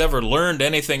 Anybody who's ever learned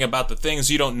anything about the things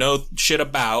you don't know shit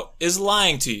about is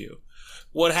lying to you.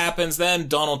 What happens then?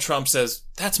 Donald Trump says,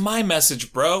 that's my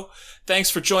message, bro. Thanks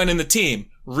for joining the team.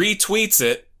 Retweets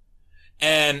it,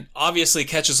 and obviously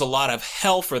catches a lot of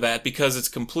hell for that because it's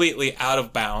completely out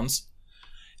of bounds.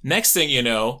 Next thing you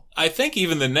know, I think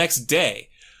even the next day,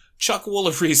 Chuck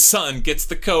Woolery's son gets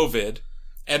the COVID.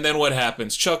 And then what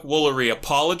happens? Chuck Woolery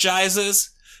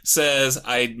apologizes, says,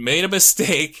 I made a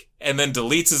mistake, and then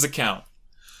deletes his account.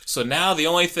 So now the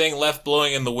only thing left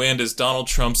blowing in the wind is Donald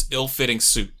Trump's ill-fitting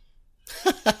suit.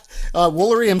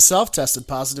 Woolery himself tested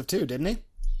positive too, didn't he?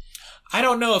 I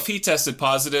don't know if he tested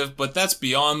positive, but that's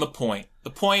beyond the point. The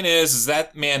point is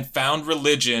that man found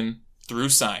religion through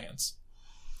science.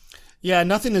 Yeah,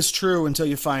 nothing is true until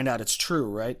you find out it's true,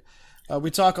 right?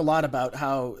 We talk a lot about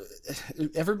how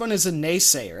everyone is a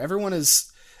naysayer.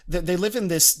 they live in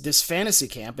this fantasy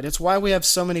camp, and it's why we have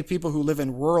so many people who live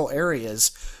in rural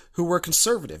areas who were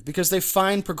conservative, because they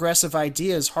find progressive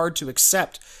ideas hard to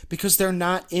accept because they're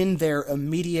not in their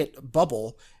immediate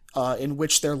bubble in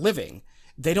which they're living.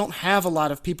 They don't have a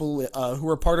lot of people who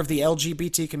are part of the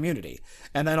LGBT community.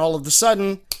 And then all of a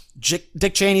sudden,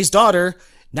 Dick Cheney's daughter,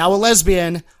 now a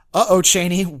lesbian. Uh-oh,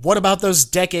 Cheney, what about those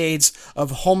decades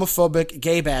of homophobic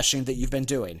gay bashing that you've been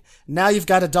doing? Now you've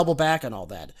got to double back on all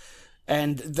that.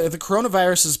 And the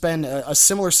coronavirus has been a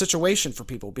similar situation for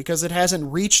people because it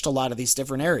hasn't reached a lot of these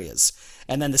different areas.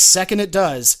 And then the second it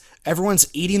does, everyone's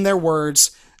eating their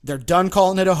words. They're done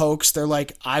calling it a hoax. They're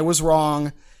like, I was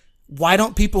wrong. Why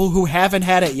don't people who haven't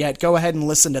had it yet go ahead and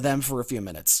listen to them for a few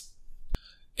minutes?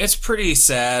 It's pretty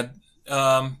sad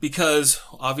because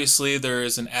obviously there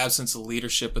is an absence of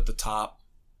leadership at the top,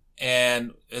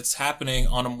 and it's happening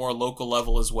on a more local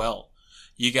level as well.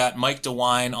 You got Mike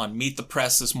DeWine on Meet the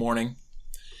Press this morning,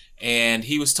 and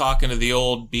he was talking to the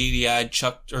old beady-eyed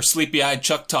sleepy-eyed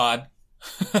Chuck Todd.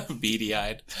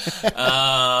 Beady-eyed.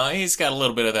 He's got a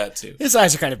little bit of that too. His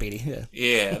eyes are kind of beady. Yeah.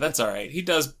 Yeah, that's all right. He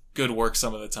does good work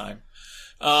some of the time.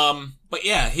 But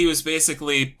yeah, he was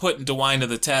basically putting DeWine to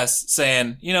the test,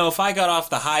 saying, if I got off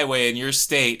the highway in your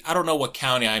state, I don't know what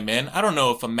county I'm in. I don't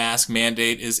know if a mask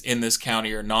mandate is in this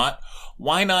county or not.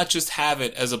 Why not just have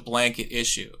it as a blanket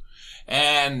issue?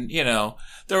 And,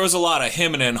 there was a lot of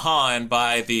hemming and hawing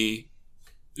by the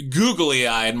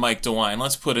googly-eyed Mike DeWine.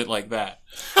 Let's put it like that.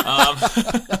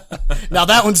 Now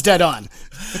that one's dead on.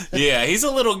 Yeah, he's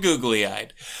a little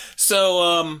googly-eyed.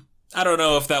 So, I don't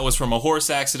know if that was from a horse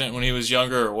accident when he was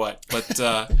younger or what,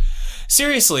 but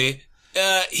seriously,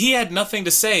 he had nothing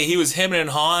to say. He was hemming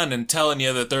and hawing and telling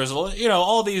you that there's,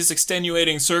 all these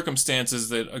extenuating circumstances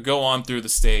that go on through the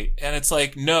state. And it's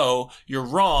like, no, you're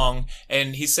wrong.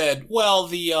 And he said, well,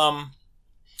 the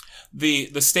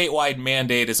statewide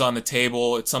mandate is on the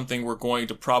table. It's something we're going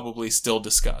to probably still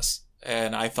discuss.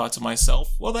 And I thought to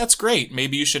myself, well, that's great.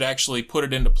 Maybe you should actually put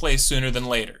it into place sooner than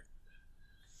later.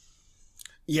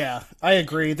 Yeah, I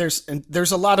agree. There's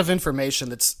a lot of information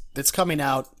that's coming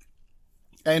out,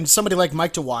 and somebody like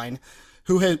Mike DeWine,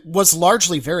 who was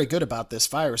largely very good about this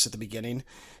virus at the beginning,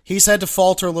 he's had to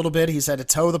falter a little bit. He's had to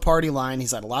toe the party line.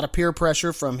 He's had a lot of peer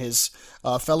pressure from his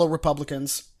fellow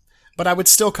Republicans, but I would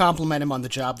still compliment him on the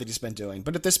job that he's been doing.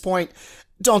 But at this point,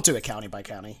 don't do it county by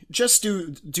county. Just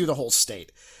do the whole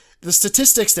state. The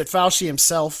statistics that Fauci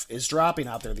himself is dropping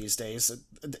out there these days,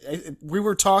 we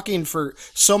were talking for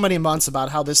so many months about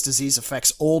how this disease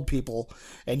affects old people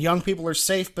and young people are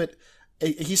safe, but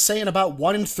he's saying about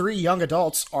 1 in 3 young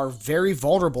adults are very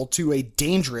vulnerable to a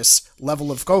dangerous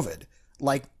level of COVID,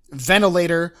 like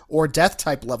ventilator or death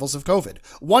type levels of COVID.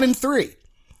 1 in 3.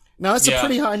 Now that's a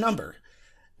pretty high number.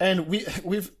 And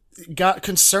we've got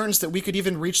concerns that we could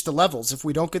even reach the levels, if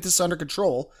we don't get this under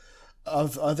control,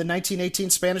 of the 1918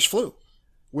 Spanish flu,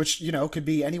 which, could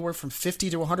be anywhere from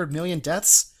 50 to 100 million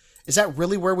deaths. Is that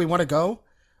really where we want to go?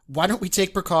 Why don't we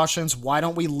take precautions? Why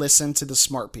don't we listen to the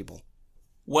smart people?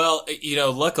 Well,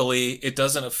 luckily it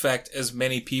doesn't affect as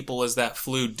many people as that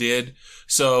flu did.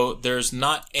 So there's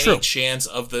not any chance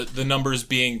of the numbers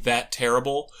being that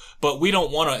terrible. But we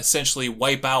don't want to essentially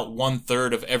wipe out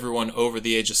 1/3 of everyone over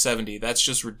the age of 70. That's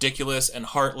just ridiculous and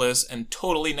heartless and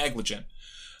totally negligent.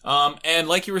 And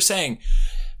like you were saying,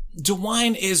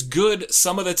 DeWine is good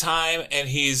some of the time, and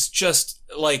he's just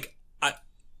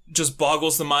just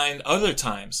boggles the mind other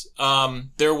times.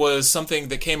 There was something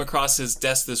that came across his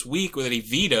desk this week that he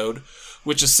vetoed,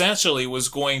 which essentially was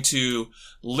going to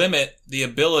limit the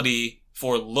ability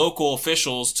for local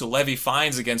officials to levy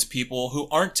fines against people who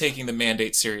aren't taking the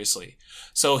mandate seriously.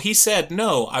 So he said,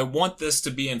 no, I want this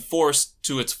to be enforced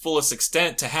to its fullest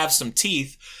extent, to have some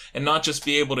teeth, and not just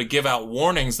be able to give out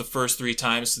warnings the first 3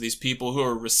 times to these people who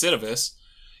are recidivists.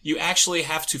 You actually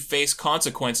have to face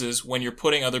consequences when you're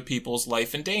putting other people's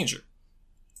life in danger.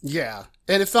 Yeah,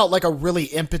 and it felt like a really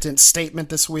impotent statement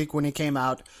this week when he came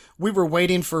out. We were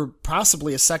waiting for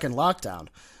possibly a second lockdown,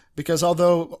 because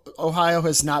although Ohio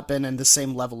has not been in the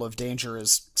same level of danger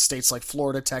as states like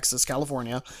Florida, Texas,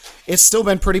 California, it's still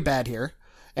been pretty bad here.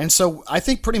 And so I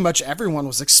think pretty much everyone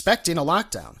was expecting a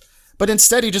lockdown. But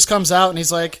instead he just comes out and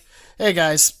he's like, hey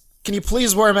guys, can you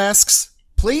please wear masks?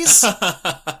 Please? All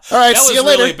right, see you later. That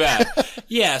was really bad.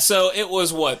 Yeah, so it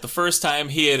was the first time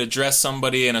he had addressed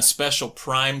somebody in a special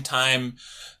prime time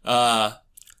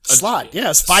slot.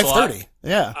 Yeah, it's 5:30.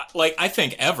 Yeah. I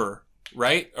think ever,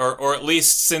 right? Or at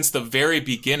least since the very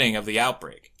beginning of the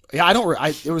outbreak. Yeah,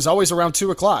 it was always around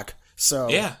 2:00. So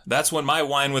yeah, that's when my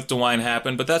Wine with DeWine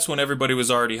happened, but that's when everybody was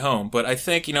already home. But I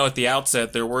think, at the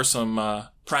outset, there were some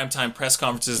primetime press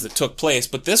conferences that took place.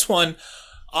 But this one,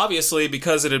 obviously,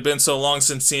 because it had been so long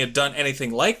since he had done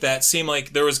anything like that, it seemed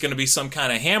like there was going to be some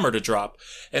kind of hammer to drop.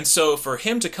 And so for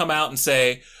him to come out and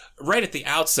say right at the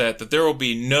outset that there will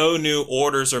be no new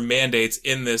orders or mandates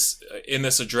in this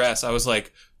address, I was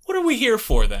like, what are we here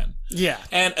for then? Yeah.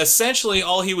 And essentially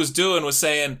all he was doing was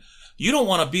saying, you don't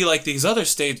want to be like these other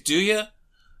states, do you?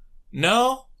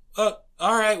 No? All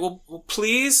right. Well,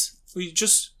 please. We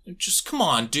just come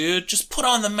on, dude. Just put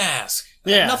on the mask.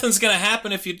 Yeah. Nothing's going to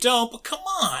happen if you don't, but come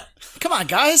on. Come on,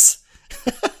 guys.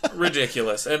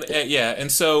 Ridiculous.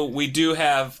 And so we do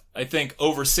have, I think,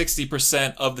 over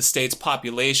 60% of the state's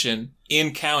population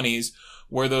in counties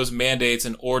where those mandates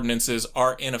and ordinances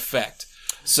are in effect.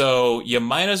 So you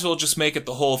might as well just make it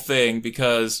the whole thing,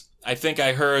 because I think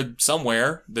I heard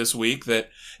somewhere this week that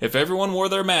if everyone wore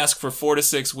their mask for 4 to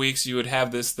 6 weeks, you would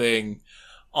have this thing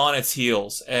on its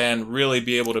heels and really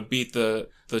be able to beat the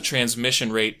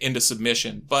transmission rate into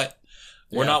submission. But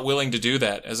we're not willing to do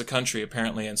that as a country,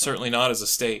 apparently, and certainly not as a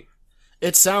state.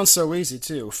 It sounds so easy,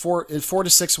 too. 4 to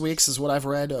 6 weeks is what I've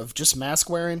read of just mask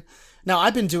wearing. Now,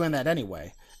 I've been doing that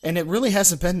anyway, and it really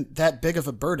hasn't been that big of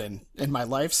a burden in my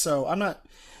life, so I'm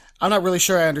not really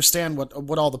sure I understand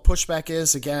what all the pushback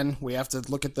is. Again, we have to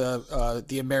look at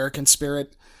the American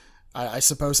spirit. I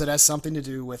suppose it has something to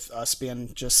do with us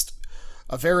being just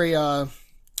a very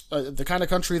the kind of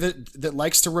country that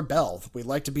likes to rebel. We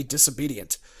like to be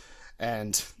disobedient,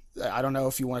 and I don't know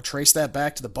if you want to trace that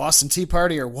back to the Boston Tea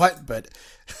Party or what, but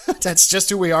that's just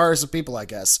who we are as a people, I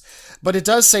guess. But it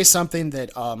does say something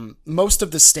that most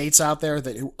of the states out there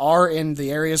who are in the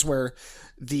areas where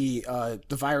the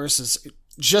virus is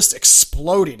just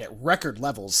exploding at record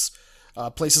levels,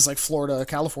 places like Florida,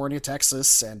 California,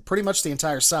 Texas, and pretty much the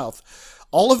entire South,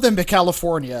 all of them but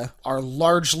California are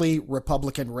largely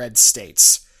Republican-red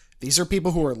states. These are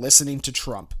people who are listening to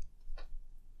Trump.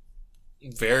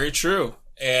 Very true.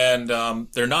 And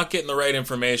they're not getting the right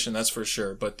information, that's for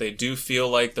sure. But they do feel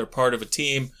like they're part of a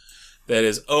team that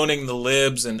is owning the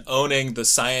libs and owning the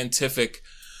scientific,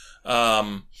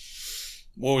 what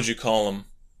would you call them?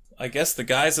 I guess the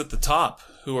guys at the top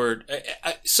who are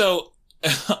so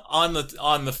on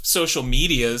the social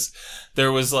medias,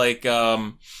 there was like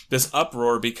this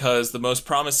uproar because the most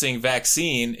promising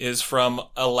vaccine is from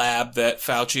a lab that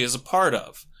Fauci is a part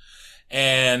of.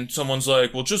 And someone's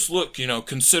like, well, just look,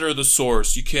 consider the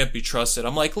source. You can't be trusted.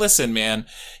 I'm like, listen, man,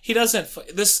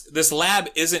 this lab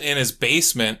isn't in his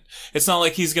basement. It's not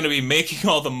like he's going to be making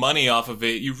all the money off of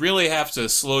it. You really have to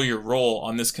slow your roll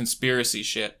on this conspiracy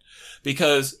shit,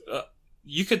 because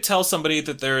you could tell somebody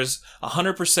that there's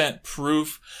 100%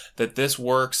 proof that this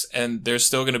works, and there's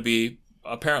still going to be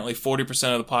apparently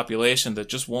 40% of the population that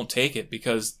just won't take it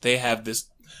because they have this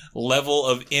level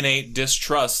of innate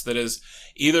distrust that has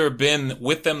either been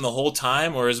with them the whole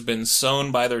time or has been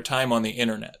sown by their time on the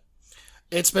internet.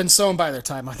 It's been sown by their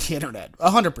time on the internet,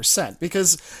 100%,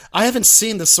 because I haven't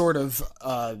seen the sort of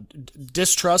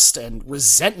distrust and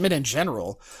resentment in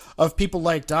general of people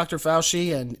like Dr.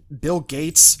 Fauci and Bill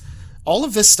Gates. All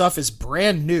of this stuff is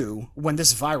brand new when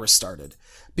this virus started.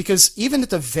 Because even at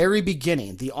the very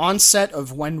beginning, the onset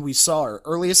of when we saw our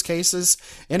earliest cases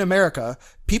in America,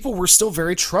 people were still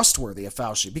very trustworthy of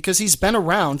Fauci because he's been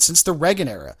around since the Reagan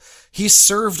era. He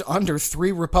served under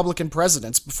 3 Republican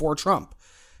presidents before Trump.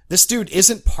 This dude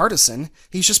isn't partisan.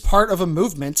 He's just part of a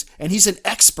movement, and he's an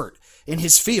expert in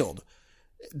his field.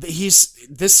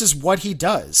 This is what he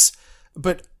does.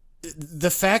 But the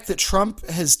fact that Trump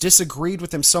has disagreed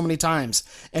with him so many times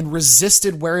and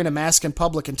resisted wearing a mask in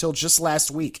public until just last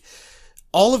week,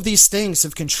 all of these things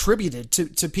have contributed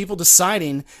to people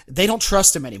deciding they don't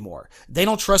trust him anymore. They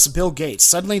don't trust Bill Gates.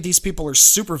 Suddenly these people are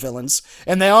supervillains,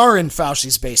 and they are in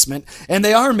Fauci's basement, and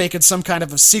they are making some kind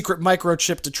of a secret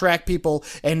microchip to track people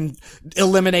and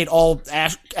eliminate all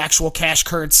actual cash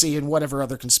currency and whatever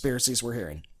other conspiracies we're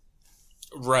hearing.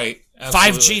 Right.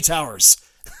 Absolutely. 5G towers.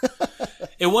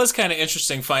 It was kind of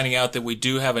interesting finding out that we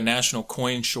do have a national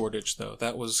coin shortage, though.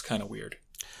 That was kind of weird.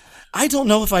 I don't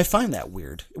know if I find that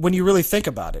weird when you really think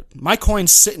about it. My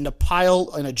coins sit in a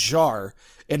pile in a jar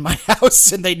in my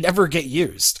house, and they never get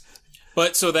used.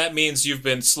 But so that means you've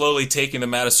been slowly taking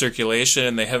them out of circulation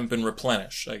and they haven't been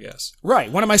replenished, I guess.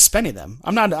 Right. When am I spending them?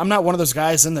 I'm not one of those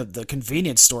guys in the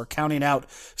convenience store counting out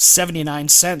 79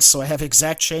 cents so I have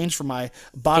exact change for my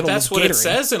bottle of Gatorade. But that's what it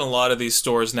says in a lot of these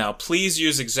stores now. Please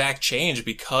use exact change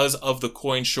because of the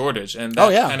coin shortage. And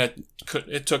that kind of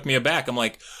it took me aback. I'm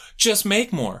like, just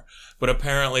make more. But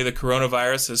apparently the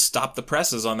coronavirus has stopped the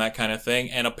presses on that kind of thing.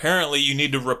 And apparently you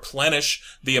need to replenish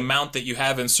the amount that you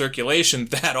have in circulation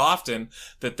that often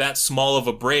that small of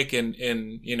a break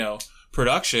in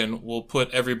production will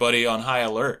put everybody on high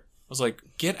alert. was like,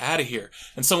 get out of here.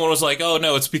 And someone was like, oh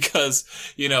no, it's because,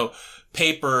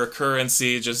 paper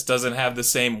currency just doesn't have the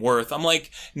same worth. I'm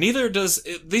like,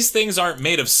 these things aren't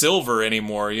made of silver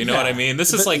anymore. You know what I mean?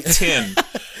 This is like tin.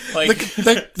 Like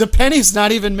the penny's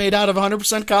not even made out of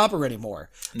 100% copper anymore.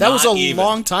 That was a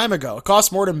long time ago. It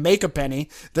costs more to make a penny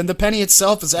than the penny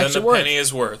itself is actually worth. Penny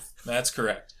is worth. That's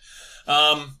correct.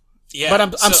 Yeah.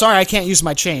 But I'm sorry, I can't use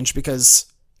my change because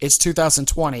it's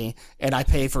 2020 and I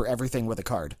pay for everything with a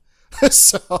card.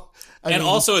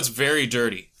 Also it's very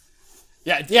dirty.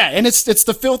 Yeah, and it's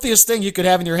the filthiest thing you could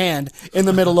have in your hand in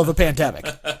the middle of a pandemic.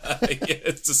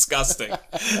 It's disgusting.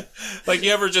 Like,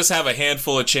 you ever just have a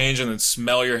handful of change and then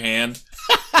smell your hand?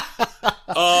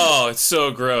 Oh, it's so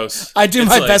gross. I do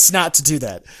my best not to do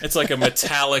that. It's like a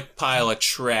metallic pile of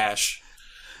trash.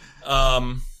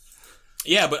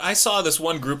 Yeah, but I saw this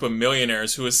one group of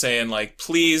millionaires who was saying, like,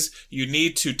 please, you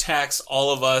need to tax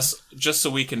all of us just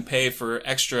so we can pay for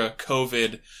extra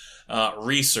COVID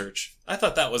research. I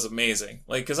thought that was amazing.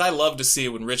 Like, because I love to see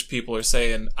when rich people are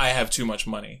saying, I have too much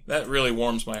money. That really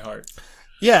warms my heart.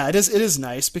 Yeah, it is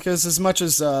nice because as much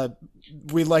as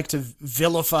we like to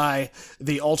vilify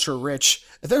the ultra rich,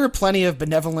 there are plenty of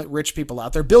benevolent rich people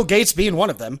out there. Bill Gates being one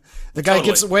of them. The guy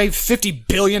gives away $50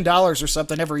 billion or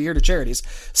something every year to charities.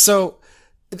 So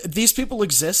these people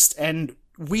exist, and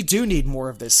we do need more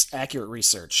of this accurate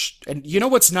research. And you know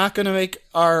what's not going to make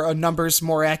our numbers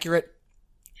more accurate?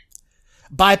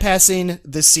 Bypassing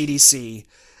the CDC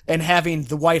and having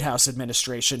the White House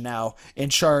administration now in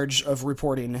charge of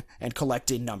reporting and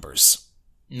collecting numbers.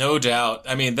 No doubt.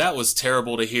 I mean, that was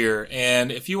terrible to hear.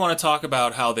 And if you want to talk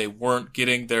about how they weren't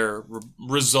getting their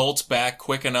results back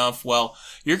quick enough, well,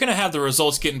 you're going to have the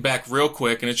results getting back real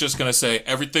quick, and it's just going to say,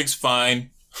 everything's fine,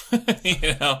 on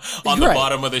the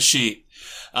bottom of the sheet.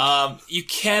 You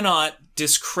cannot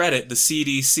discredit the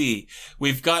CDC.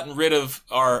 We've gotten rid of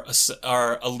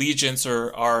our allegiance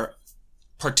or our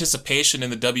participation in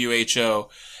the WHO.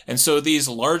 And so these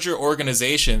larger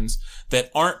organizations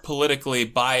that aren't politically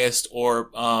biased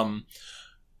or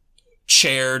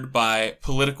chaired by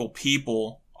political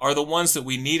people are the ones that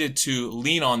we needed to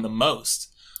lean on the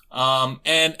most.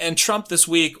 And Trump this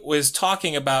week was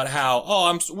talking about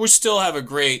how, we still have a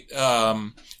great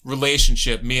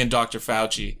relationship, me and Dr.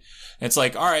 Fauci. And it's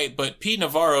like, all right, but Pete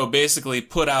Navarro basically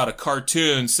put out a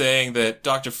cartoon saying that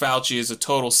Dr. Fauci is a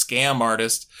total scam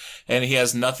artist and he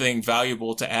has nothing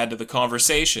valuable to add to the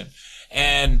conversation.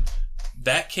 And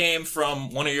that came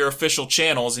from one of your official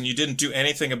channels, and you didn't do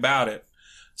anything about it.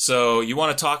 So you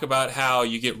want to talk about how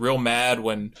you get real mad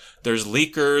when there's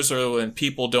leakers or when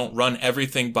people don't run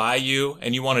everything by you,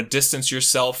 and you want to distance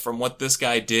yourself from what this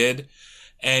guy did,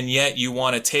 and yet you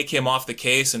want to take him off the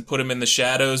case and put him in the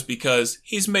shadows because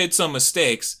he's made some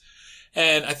mistakes.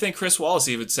 And I think Chris Wallace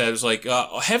even said, it was like,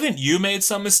 haven't you made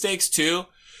some mistakes too?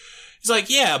 He's like,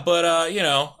 yeah,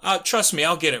 but, trust me,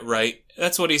 I'll get it right.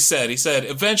 That's what he said. He said,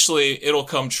 eventually it'll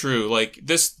come true. Like,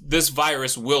 this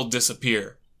virus will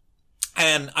disappear.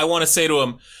 And I want to say to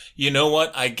him, you know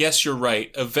what? I guess you're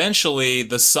right. Eventually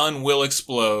the sun will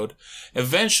explode.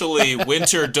 Eventually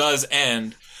winter does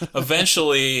end.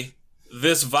 Eventually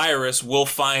this virus will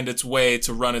find its way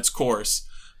to run its course.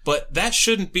 But that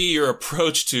shouldn't be your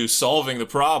approach to solving the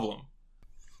problem.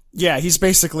 Yeah, he's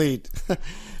basically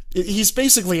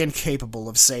incapable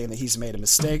of saying that he's made a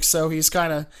mistake, so he's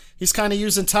kind of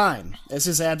using time as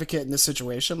his advocate in this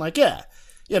situation. Like, yeah,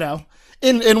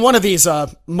 in one of these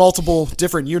multiple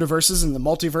different universes in the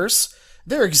multiverse,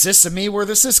 there exists a me where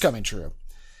this is coming true.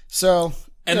 So,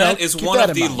 and that is one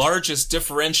of the largest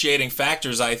differentiating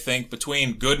factors, I think,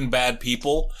 between good and bad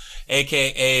people,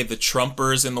 aka the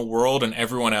Trumpers in the world and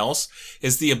everyone else,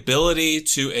 is the ability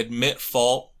to admit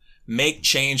fault, make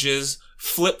changes,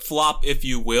 flip-flop, if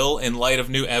you will, in light of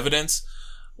new evidence.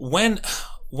 When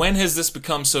has this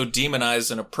become so demonized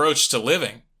an approach to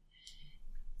living?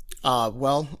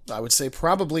 Well, I would say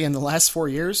probably in the last 4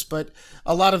 years, but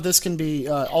a lot of this can be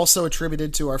also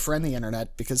attributed to our friend the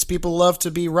internet, because people love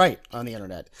to be right on the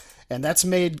internet. And that's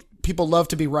made people love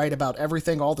to be right about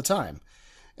everything all the time.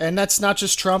 And that's not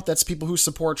just Trump, that's people who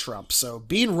support Trump. So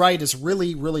being right is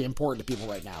really, really important to people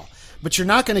right now. But you're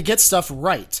not going to get stuff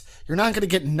right. You're not going to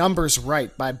get numbers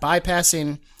right by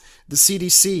bypassing the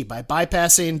CDC, by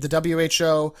bypassing the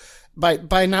WHO,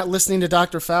 by not listening to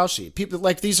Dr. Fauci. People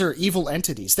like these are evil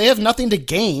entities. They have nothing to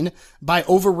gain by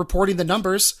over-reporting the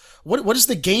numbers. What is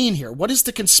the gain here? What is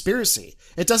the conspiracy?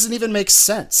 It doesn't even make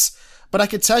sense. But I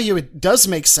can tell you it does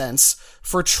make sense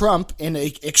for Trump in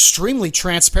an extremely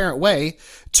transparent way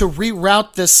to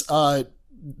reroute this,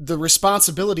 the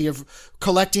responsibility of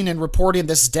collecting and reporting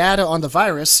this data on the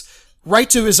virus right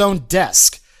to his own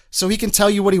desk. so he can tell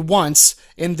you what he wants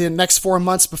in the next 4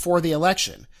 months before the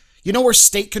election. You know where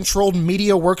state-controlled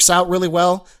media works out really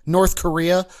well? North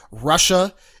Korea,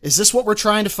 Russia. Is this what we're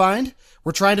trying to find?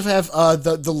 We're trying to have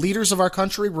the leaders of our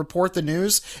country report the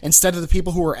news instead of the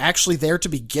people who are actually there to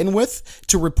begin with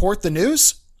to report the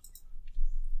news?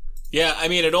 Yeah, I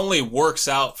mean, it only works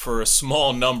out for a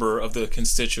small number of the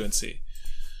constituency.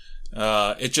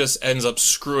 It just ends up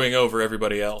screwing over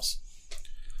everybody else.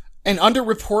 And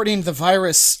underreporting the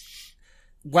virus,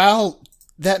 while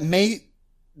that may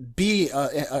be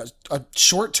a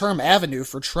short-term avenue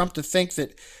for Trump to think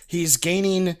that he's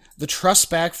gaining the trust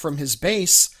back from his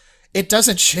base, it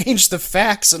doesn't change the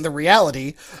facts and the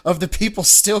reality of the people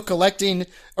still collecting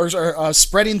or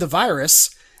spreading the virus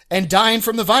and dying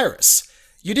from the virus.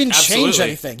 You didn't change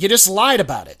anything. You just lied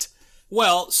about it.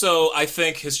 Well, so I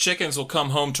think his chickens will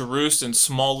come home to roost in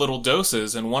small little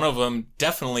doses, and one of them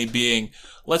definitely being,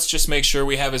 let's just make sure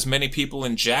we have as many people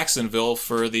in Jacksonville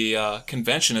for the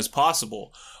convention as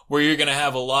possible, where you're going to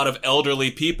have a lot of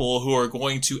elderly people who are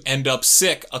going to end up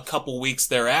sick a couple weeks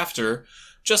thereafter,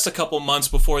 just a couple months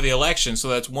before the election. So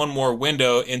that's one more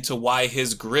window into why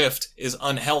his grift is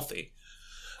unhealthy.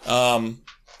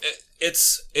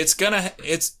 It's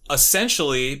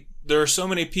essentially, there are so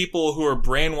many people who are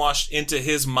brainwashed into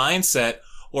his mindset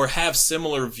or have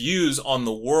similar views on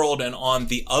the world and on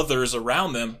the others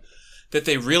around them that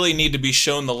they really need to be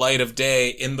shown the light of day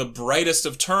in the brightest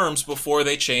of terms before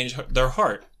they change their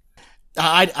heart.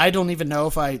 I don't even know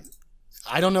if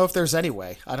I don't know if there's any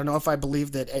way. I don't know if I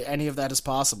believe that any of that is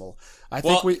possible. I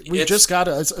think we've just got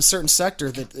a certain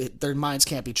sector that their minds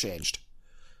can't be changed.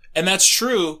 And that's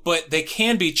true, but they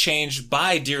can be changed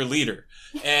by Dear Leader.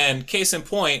 And case in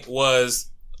point was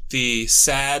the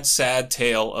sad, sad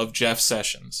tale of Jeff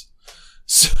Sessions.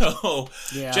 So,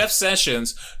 yeah. Jeff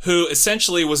Sessions, who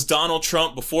essentially was Donald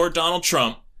Trump before Donald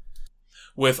Trump,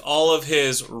 with all of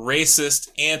his racist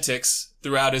antics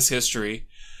throughout his history,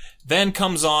 then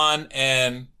comes on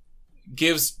and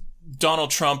gives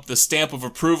Donald Trump the stamp of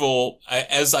approval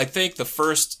as, I think, the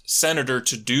first senator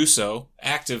to do so,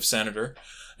 active senator,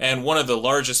 and one of the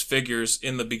largest figures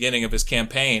in the beginning of his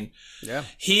campaign. Yeah.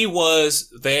 He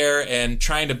was there and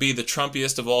trying to be the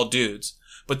Trumpiest of all dudes.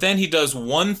 But then he does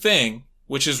one thing,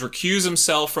 which is recuse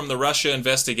himself from the Russia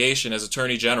investigation as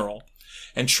Attorney General.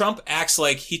 And Trump acts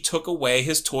like he took away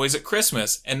his toys at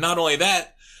Christmas. And not only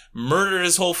that, murdered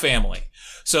his whole family.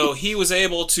 So he was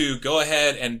able to go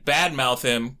ahead and badmouth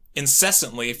him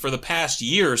incessantly for the past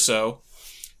year or so,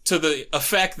 to the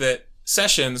effect that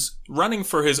Sessions, running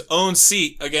for his own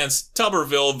seat against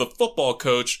Tuberville, the football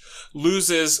coach,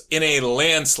 loses in a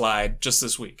landslide just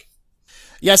this week.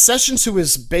 Yeah, Sessions, who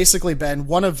has basically been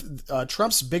one of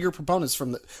Trump's bigger proponents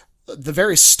from the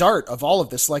very start of all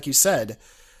of this, like you said,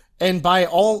 and by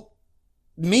all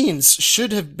means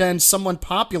should have been someone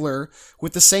popular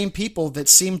with the same people that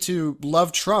seem to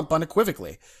love Trump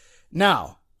unequivocally.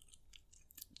 Now,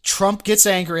 Trump gets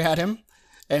angry at him,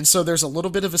 and so there's a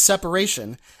little bit of a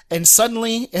separation, and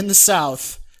suddenly in the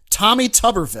South, Tommy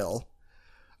Tuberville,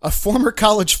 a former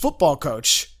college football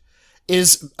coach,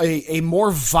 is a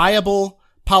more viable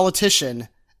politician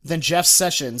than Jeff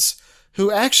Sessions,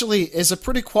 who actually is a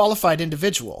pretty qualified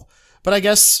individual. But I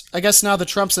guess now that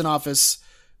Trump's in office,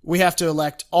 we have to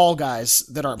elect all guys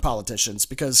that aren't politicians,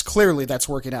 because clearly that's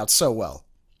working out so well.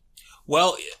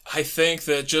 Well, I think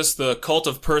that just the cult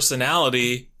of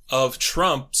personality of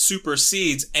Trump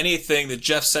supersedes anything that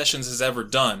Jeff Sessions has ever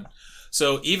done.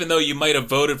 So even though you might have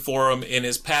voted for him in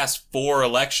his past 4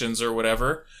 elections or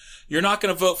whatever, you're not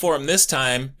going to vote for him this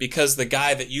time because the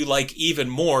guy that you like even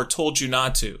more told you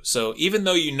not to. So even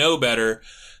though you know better,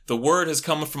 the word has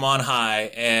come from on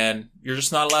high and you're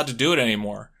just not allowed to do it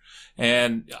anymore.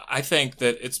 And I think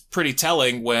that it's pretty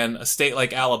telling when a state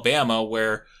like Alabama,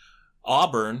 where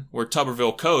Auburn, where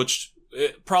Tuberville coached,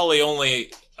 it probably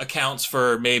only accounts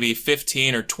for maybe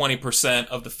 15 or 20%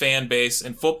 of the fan base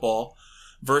in football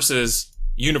versus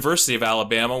University of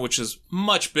Alabama, which is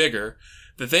much bigger,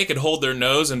 that they could hold their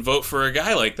nose and vote for a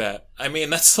guy like that. I mean,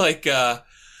 that's like,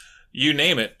 you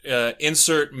name it,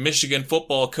 insert Michigan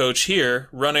football coach here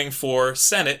running for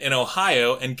Senate in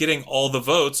Ohio and getting all the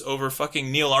votes over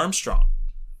fucking Neil Armstrong.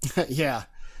 Yeah.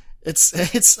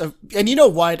 And you know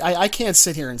what? I can't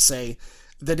sit here and say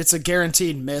that it's a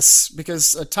guaranteed miss,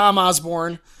 because Tom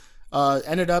Osborne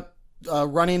ended up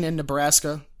running in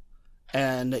Nebraska,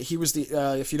 and he was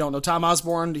if you don't know Tom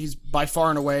Osborne, he's by far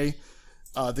and away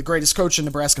the greatest coach in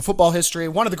Nebraska football history,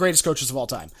 one of the greatest coaches of all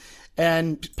time,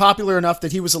 and popular enough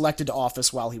that he was elected to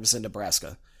office while he was in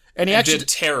Nebraska. And he actually did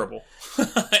terrible,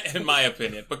 in my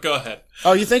opinion. But go ahead.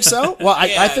 Oh, you think so? Well, I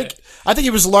Yeah. think he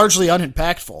was largely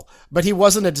unimpactful, but he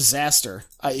wasn't a disaster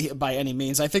by any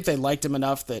means. I think they liked him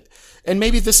enough that, and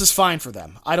maybe this is fine for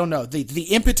them. I don't know.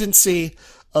 The impotency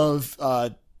of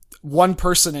one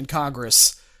person in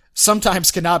Congress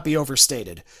sometimes cannot be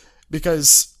overstated,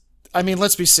 because I mean,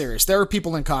 let's be serious. There are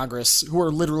people in Congress who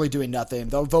are literally doing nothing.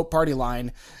 They'll vote party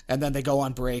line, and then they go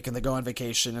on break, and they go on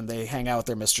vacation, and they hang out with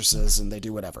their mistresses, and they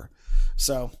do whatever.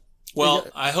 So, Well,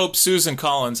 I hope Susan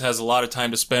Collins has a lot of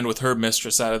time to spend with her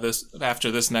mistress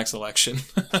after this next election.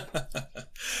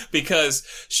 Because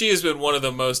she has been one of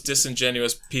the most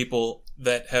disingenuous people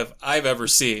that I've ever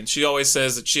seen. She always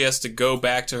says that she has to go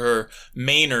back to her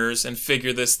Mainers and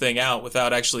figure this thing out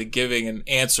without actually giving an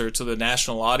answer to the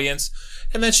national audience.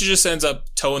 And then she just ends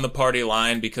up towing the party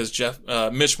line because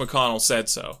Mitch McConnell said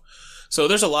so. So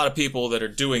there's a lot of people that are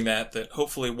doing that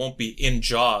hopefully won't be in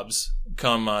jobs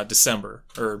come December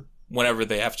or whenever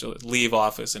they have to leave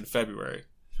office in February.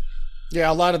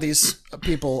 yeah, a lot of these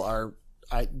people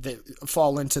they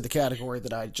fall into the category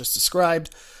that I just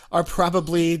described, are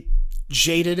probably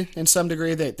jaded in some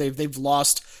degree. They've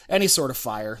lost any sort of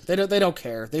fire. They don't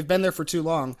care. They've been there for too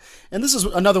long. And this is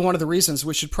another one of the reasons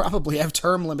we should probably have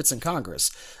term limits in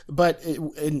Congress. But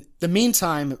in the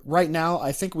meantime, right now,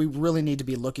 I think we really need to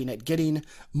be looking at getting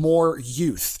more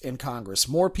youth in Congress,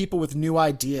 more people with new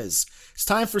ideas. It's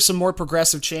time for some more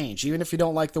progressive change, even if you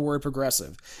don't like the word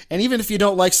progressive. And even if you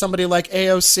don't like somebody like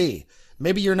AOC,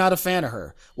 maybe you're not a fan of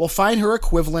her. Well, find her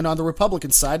equivalent on the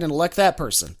Republican side and elect that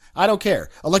person. I don't care.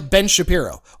 Elect Ben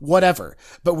Shapiro. Whatever.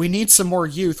 But we need some more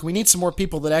youth. We need some more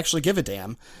people that actually give a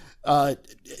damn.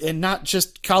 And not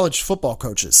just college football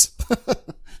coaches.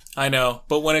 I know.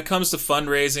 But when it comes to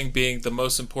fundraising being the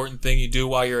most important thing you do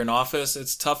while you're in office,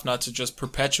 it's tough not to just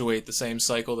perpetuate the same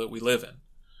cycle that we live in.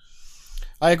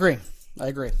 I agree.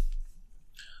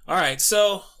 All right.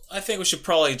 So I think we should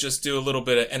probably just do a little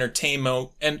bit of entertainment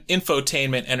and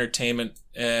infotainment entertainment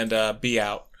and be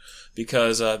out,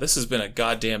 because this has been a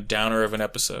goddamn downer of an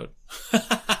episode.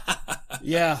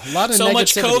 Yeah, a lot of so negativity.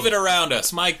 much COVID around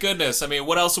us. My goodness. I mean,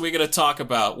 what else are we going to talk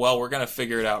about? Well, we're going to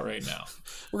figure it out right now.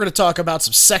 We're going to talk about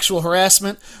some sexual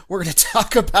harassment. We're going to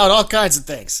talk about all kinds of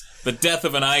things. The death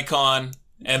of an icon,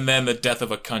 and then the death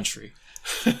of a country.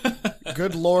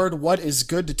 Good Lord, what is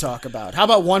good to talk about? How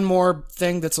about one more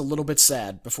thing that's a little bit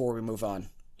sad before we move on?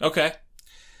 Okay.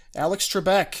 Alex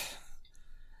Trebek,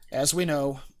 as we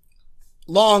know,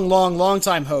 long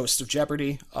time host of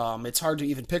Jeopardy. It's hard to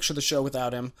even picture the show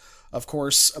without him. Of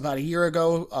course, about a year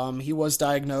ago, he was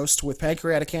diagnosed with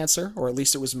pancreatic cancer, or at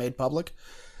least it was made public.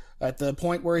 At the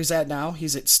point where he's at now,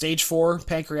 he's at stage 4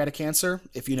 pancreatic cancer.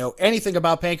 If you know anything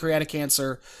about pancreatic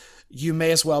cancer, you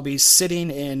may as well be sitting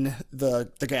in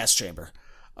the gas chamber.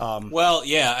 Well,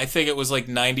 yeah, I think it was like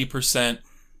 90%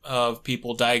 of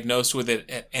people diagnosed with it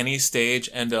at any stage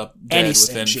end up dead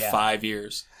within 5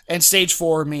 years. And stage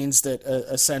 4 means that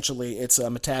essentially it's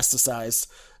metastasized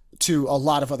to a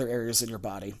lot of other areas in your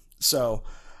body. So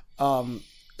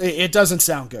it doesn't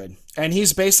sound good. And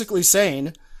he's basically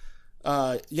saying,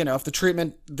 if the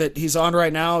treatment that he's on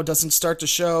right now doesn't start to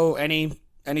show any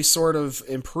sort of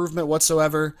improvement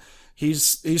whatsoever,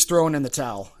 he's throwing in the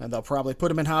towel, and they'll probably put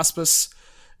him in hospice,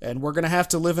 and we're going to have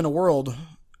to live in a world.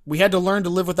 We had to learn to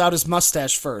live without his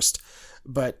mustache first,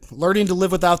 but learning to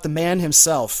live without the man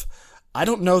himself, I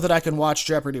don't know that I can watch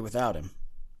Jeopardy without him.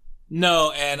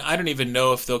 No, and I don't even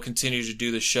know if they'll continue to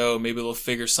do the show. Maybe they'll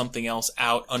figure something else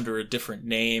out under a different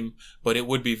name, but it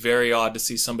would be very odd to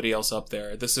see somebody else up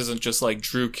there. This isn't just like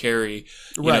Drew Carey,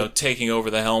 taking over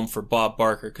the helm for Bob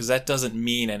Barker, because that doesn't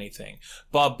mean anything.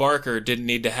 Bob Barker didn't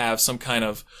need to have some kind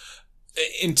of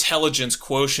intelligence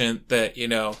quotient that,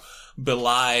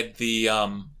 belied the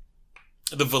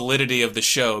validity of the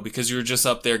show, because you were just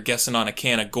up there guessing on a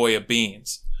can of Goya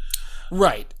beans.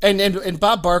 Right. And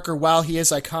Bob Barker, while he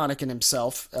is iconic in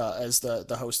himself as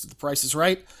the host of The Price is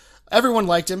Right, everyone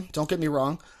liked him, don't get me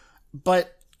wrong,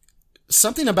 but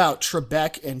something about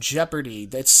Trebek and Jeopardy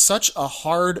that's such a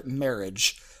hard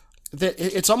marriage that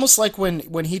it's almost like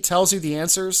when he tells you the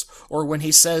answers, or when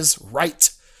he says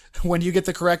right when you get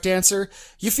the correct answer,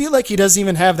 you feel like he doesn't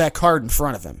even have that card in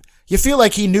front of him. You feel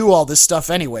like he knew all this stuff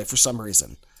anyway for some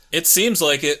reason. It seems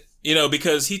like it.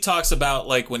 Because he talks about,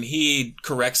 like, when he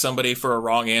corrects somebody for a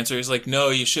wrong answer, he's like, no,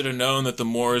 you should have known that the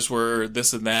Moors were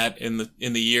this and that in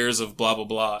the years of blah, blah,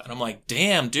 blah. And I'm like,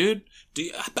 damn, dude,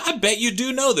 I bet you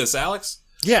do know this, Alex.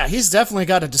 Yeah, he's definitely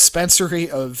got a dispensary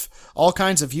of all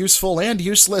kinds of useful and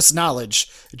useless knowledge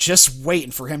just waiting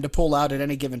for him to pull out at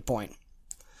any given point.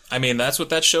 I mean, that's what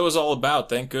that show is all about.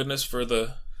 Thank goodness for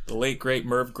the late, great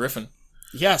Merv Griffin.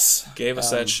 Yes. Gave us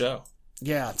that show.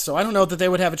 Yeah, so I don't know that they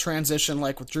would have a transition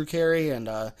like with Drew Carey and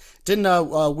didn't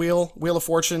Wheel of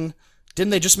Fortune, didn't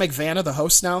they just make Vanna the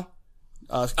host now?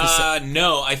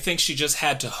 No, I think she just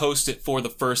had to host it for the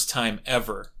first time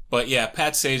ever. But yeah,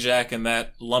 Pat Sajak and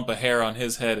that lump of hair on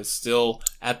his head is still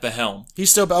at the helm. He's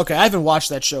still okay. I haven't watched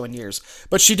that show in years,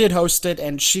 but she did host it,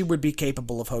 and she would be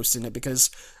capable of hosting it because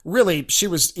really she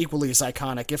was equally as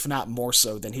iconic, if not more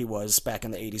so, than he was back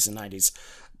in the 80s and 90s.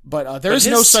 But there is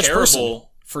no such person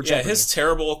for Jeopardy. Yeah, his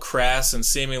terrible, crass, and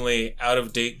seemingly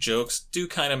out-of-date jokes do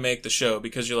kind of make the show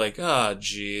because you're like, oh,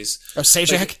 geez. Oh,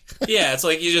 Sajak? Like, yeah, it's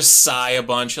like you just sigh a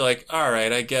bunch. You're like, all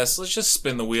right, I guess let's just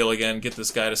spin the wheel again, get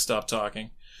this guy to stop talking.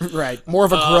 Right. More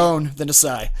of a groan than a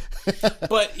sigh.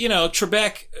 But,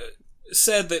 Trebek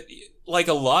said that, like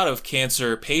a lot of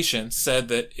cancer patients, said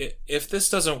that if this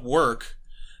doesn't work,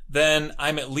 then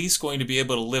I'm at least going to be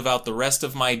able to live out the rest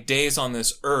of my days on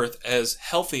this earth as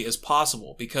healthy as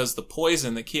possible, because the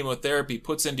poison that chemotherapy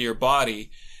puts into your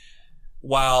body,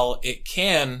 while it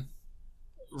can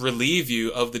relieve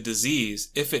you of the disease,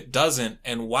 if it doesn't,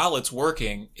 and while it's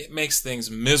working, it makes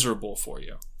things miserable for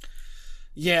you.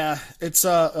 Yeah, it's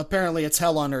apparently it's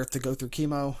hell on earth to go through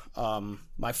chemo.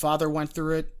 My father went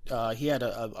through it. He had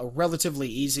a relatively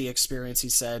easy experience, he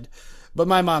said, but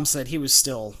my mom said he was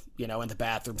still, in the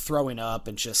bathroom throwing up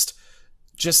and just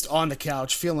on the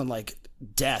couch feeling like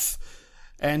death.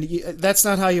 And that's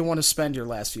not how you want to spend your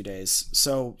last few days.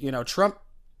 So, Trump,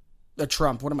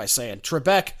 what am I saying?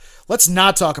 Trebek, let's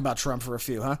not talk about Trump for a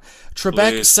few, huh?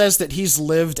 Trebek says that he's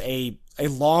lived a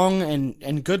long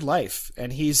and good life,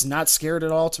 and he's not scared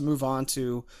at all to move on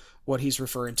to what he's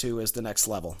referring to as the next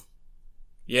level.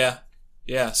 Yeah,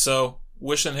 so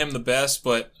wishing him the best,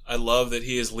 but I love that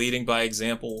he is leading by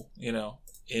example,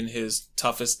 in his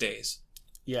toughest days.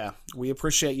 Yeah, we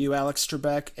appreciate you, Alex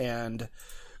Trebek, and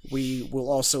we will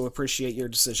also appreciate your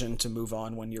decision to move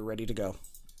on when you're ready to go.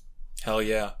 Hell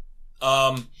yeah.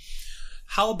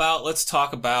 How about let's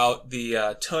talk about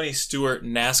the Tony Stewart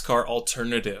NASCAR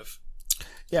alternative.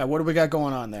 Yeah, what do we got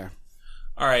going on there?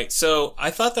 All right, so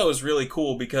I thought that was really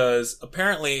cool because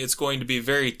apparently it's going to be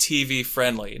very TV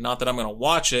friendly. Not that I'm going to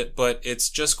watch it, but it's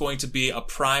just going to be a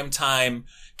primetime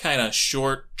kind of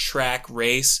short track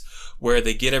race where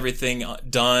they get everything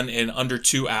done in under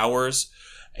 2 hours.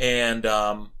 And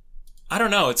I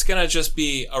don't know, it's going to just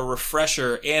be a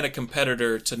refresher and a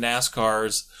competitor to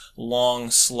NASCAR's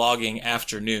long slogging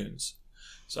afternoons.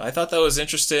 So I thought that was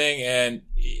interesting, and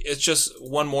it's just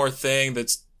one more thing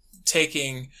that's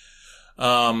taking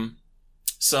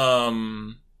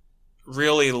some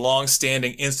really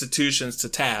long-standing institutions to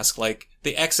task. Like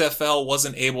the XFL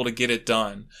wasn't able to get it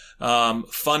done.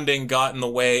 Funding got in the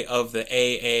way of the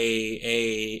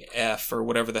AAAF or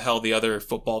whatever the hell the other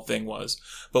football thing was.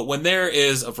 But when there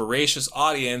is a voracious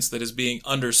audience that is being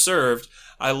underserved,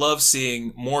 I love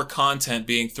seeing more content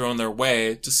being thrown their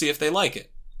way to see if they like it.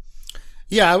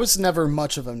 Yeah, I was never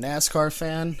much of a NASCAR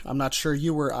fan. I'm not sure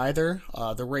you were either.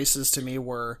 The races to me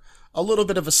were a little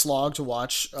bit of a slog to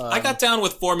watch. I got down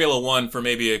with Formula One for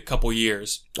maybe a couple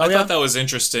years. I thought that was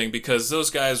interesting because those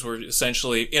guys were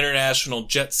essentially international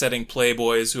jet-setting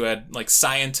playboys who had like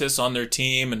scientists on their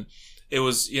team, and it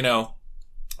was,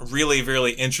 really,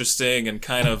 really interesting and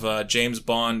kind of James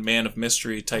Bond, Man of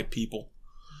Mystery type people.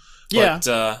 Yeah.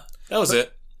 But that was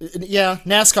it. Yeah,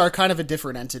 NASCAR kind of a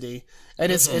different entity,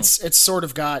 and it's sort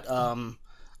of got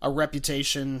a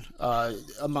reputation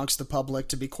amongst the public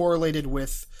to be correlated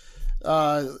with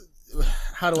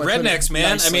how do I rednecks, put it man.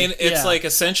 Nicely? I mean, it's like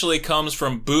essentially comes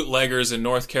from bootleggers in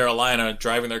North Carolina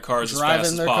driving their cars as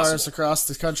fast as possible. Cars across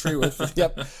the country with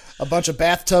a bunch of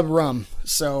bathtub rum.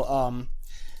 So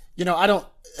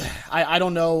I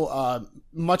don't know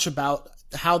much about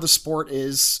how the sport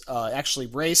is actually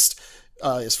raced.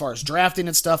 As far as drafting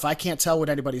and stuff, I can't tell what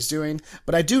anybody's doing,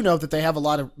 but I do know that they have a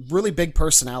lot of really big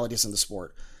personalities in the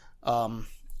sport.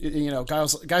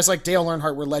 Guys like Dale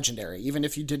Earnhardt were legendary, even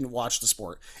if you didn't watch the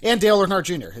sport. And Dale Earnhardt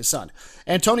Jr., his son.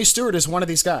 And Tony Stewart is one of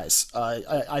these guys.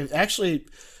 I actually,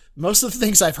 most of the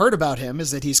things I've heard about him is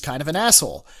that he's kind of an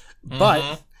asshole.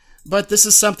 But this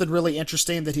is something really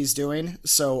interesting that he's doing.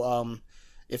 So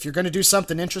if you're going to do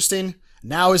something interesting,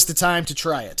 now is the time to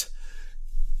try it.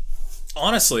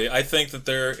 Honestly, I think that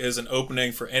there is an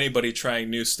opening for anybody trying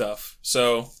new stuff.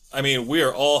 So, I mean, we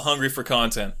are all hungry for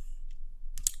content.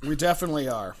 We definitely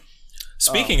are.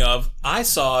 Speaking of, I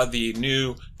saw the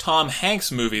new Tom Hanks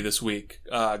movie this week,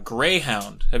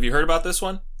 Greyhound. Have you heard about this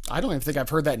one? I don't even think I've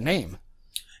heard that name.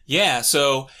 Yeah,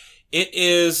 so it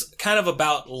is kind of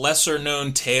about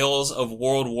lesser-known tales of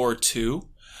World War II.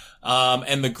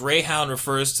 And the Greyhound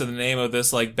refers to the name of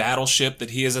this like battleship that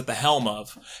he is at the helm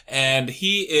of. And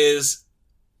he is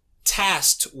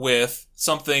tasked with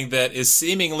something that is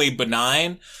seemingly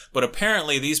benign, but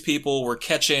apparently these people were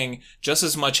catching just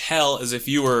as much hell as if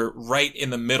you were right in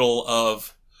the middle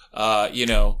of,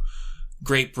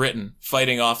 Great Britain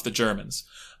fighting off the Germans.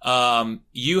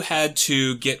 You had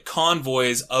to get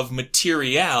convoys of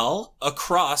material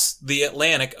across the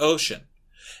Atlantic Ocean.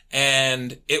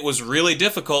 And it was really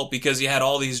difficult because you had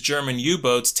all these German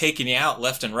U-boats taking you out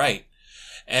left and right.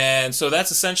 And so that's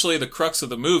essentially the crux of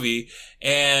the movie.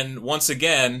 And once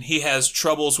again, he has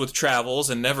troubles with travels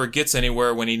and never gets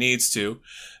anywhere when he needs to,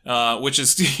 which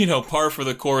is, par for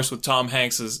the course with Tom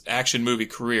Hanks's action movie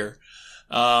career.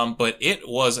 But it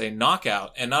was a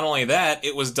knockout. And not only that,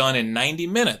 it was done in 90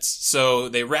 minutes. So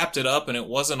they wrapped it up and it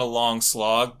wasn't a long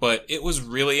slog, but it was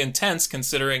really intense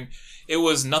considering it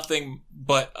was nothing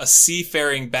but a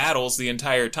seafaring battles the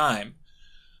entire time.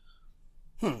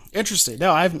 Interesting.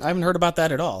 No, I haven't heard about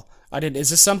that at all. Is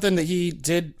this something that he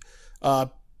did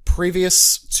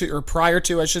previous to, or prior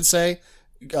to, I should say,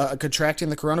 contracting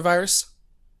the coronavirus?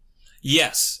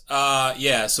 Yes.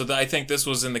 Yeah. So I think this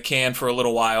was in the can for a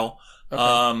little while.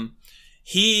 Okay.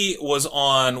 He was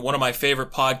on one of my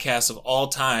favorite podcasts of all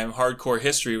time, Hardcore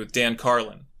History, with Dan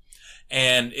Carlin.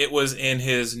 And it was in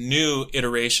his new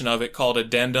iteration of it called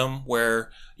Addendum,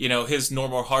 where, his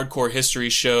normal Hardcore History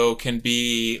show can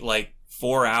be like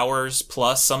 4 hours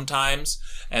plus sometimes.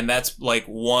 And that's like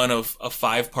one of a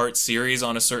 5-part series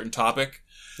on a certain topic.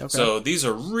 Okay. So these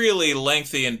are really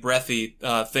lengthy and breathy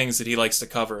things that he likes to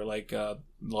cover, like the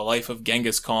life of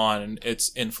Genghis Khan and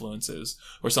its influences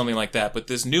or something like that. But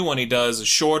this new one he does is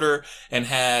shorter and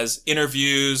has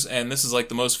interviews, and this is like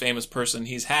the most famous person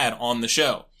he's had on the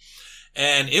show.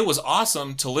 And it was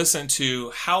awesome to listen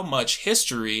to how much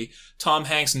history Tom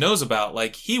Hanks knows about.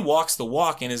 Like, he walks the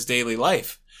walk in his daily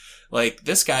life. Like,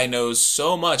 this guy knows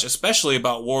so much, especially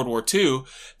about World War II,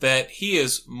 that he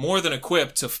is more than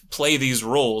equipped to play these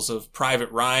roles of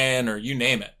Private Ryan or you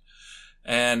name it.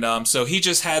 And so he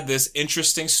just had this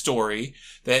interesting story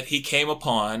that he came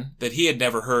upon that he had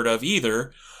never heard of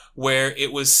either, where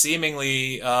it was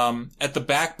seemingly at the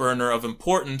back burner of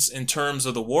importance in terms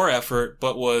of the war effort,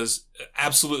 but was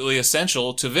absolutely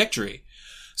essential to victory.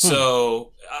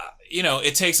 So,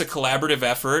 it takes a collaborative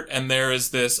effort, and there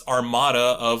is this armada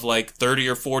of like 30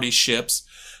 or 40 ships,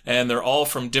 and they're all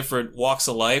from different walks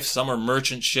of life. Some are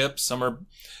merchant ships, some are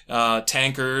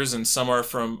tankers, and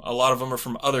a lot of them are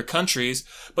from other countries.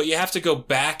 But you have to go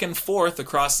back and forth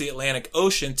across the Atlantic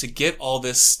Ocean to get all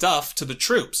this stuff to the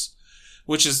troops,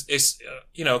 which is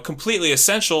completely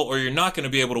essential, or you're not going to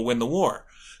be able to win the war.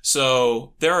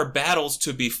 So there are battles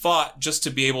to be fought just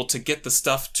to be able to get the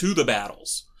stuff to the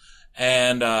battles.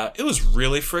 And it was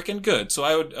really freaking good. So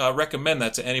I would recommend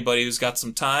that to anybody who's got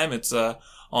some time. It's on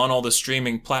all the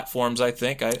streaming platforms, I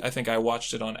think. I think I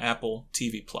watched it on Apple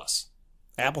TV+.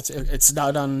 It's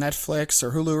not on Netflix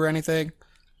or Hulu or anything?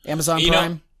 Amazon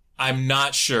Prime? I'm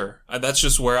not sure. That's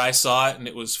just where I saw it, and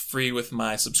it was free with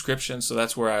my subscription, so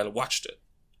that's where I watched it.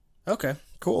 Okay,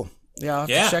 cool. Yeah, I'll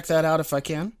have to check that out if I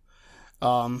can.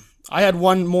 I had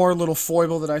one more little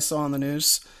foible that I saw on the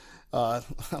news. A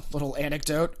little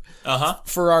anecdote.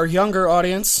 For our younger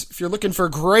audience, if you're looking for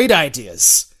great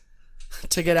ideas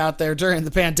to get out there during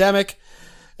the pandemic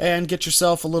and get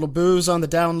yourself a little booze on the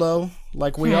down low,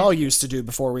 like we all used to do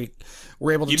before we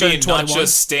were able to turn 21. You mean not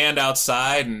just stand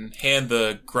outside and hand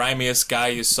the grimiest guy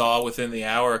you saw within the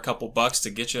hour a couple bucks to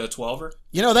get you a 12er?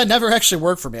 That never actually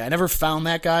worked for me. I never found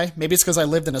that guy. Maybe it's because I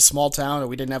lived in a small town and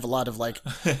we didn't have a lot of like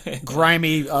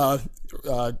grimy,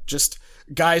 just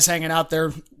guys hanging out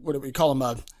there. What do we call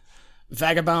them?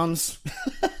 Vagabonds?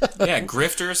 Yeah,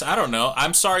 grifters. I don't know.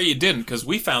 I'm sorry you didn't, because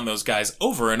we found those guys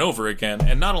over and over again.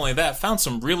 And not only that, found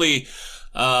some really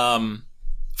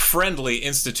friendly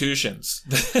institutions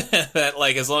that,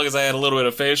 like, as long as I had a little bit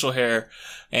of facial hair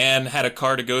and had a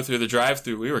car to go through the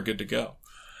drive-thru, we were good to go.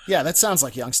 Yeah, that sounds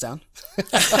like Youngstown.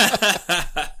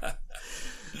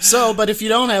 So, but if you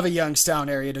don't have a Youngstown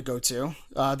area to go to,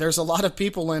 there's a lot of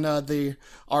people in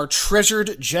our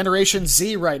treasured Generation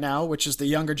Z right now, which is the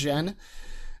younger gen.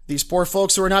 These poor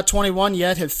folks who are not 21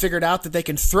 yet have figured out that they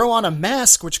can throw on a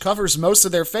mask which covers most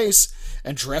of their face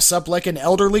and dress up like an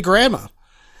elderly grandma.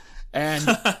 And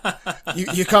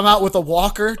you come out with a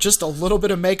walker, just a little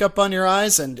bit of makeup on your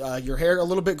eyes and your hair a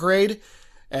little bit grayed,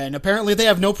 and apparently they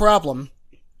have no problem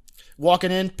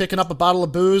walking in, picking up a bottle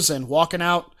of booze, and walking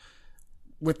out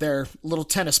with their little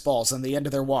tennis balls on the end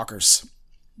of their walkers.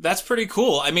 That's pretty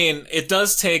cool. I mean, it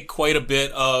does take quite a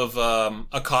bit of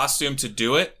a costume to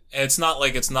do it. It's not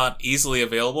like it's not easily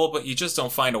available, but you just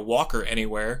don't find a walker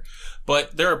anywhere.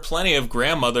 But there are plenty of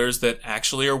grandmothers that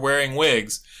actually are wearing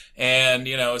wigs. And,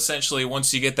 essentially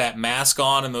once you get that mask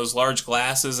on and those large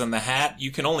glasses and the hat,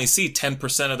 you can only see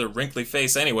 10% of their wrinkly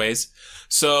face anyways.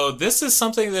 So this is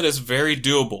something that is very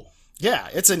doable. Yeah,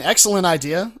 it's an excellent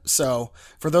idea. So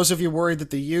for those of you worried that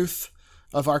the youth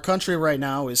of our country right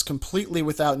now is completely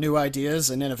without new ideas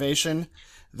and innovation,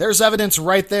 there's evidence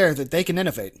right there that they can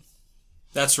innovate.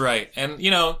 That's right. And,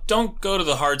 don't go to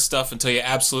the hard stuff until you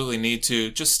absolutely need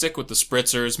to. Just stick with the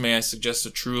spritzers. May I suggest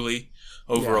a Truly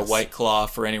over a White Claw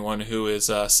for anyone who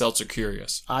is seltzer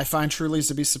curious. I find Trulies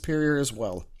to be superior as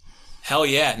well. Hell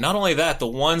yeah. Not only that, the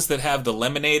ones that have the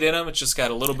lemonade in them, it's just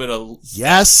got a little bit of...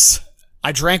 Yes!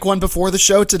 I drank one before the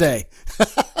show today.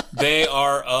 They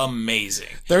are amazing.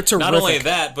 They're terrific. Not only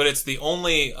that, but it's the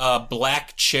only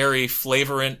black cherry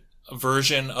flavorant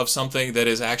version of something that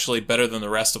is actually better than the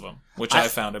rest of them, which I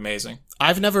found amazing.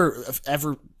 I've never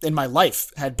ever in my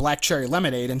life had black cherry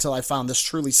lemonade until I found this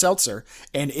Truly seltzer,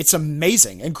 and it's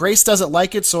amazing. And Grace doesn't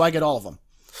like it, so I get all of them.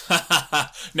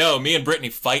 No, me and Brittany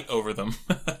fight over them.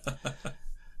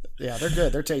 Yeah, they're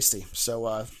good. They're tasty.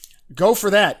 So go for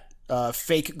that,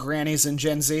 fake grannies and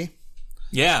Gen Z.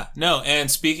 Yeah, no, and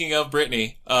speaking of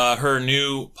Brittany, her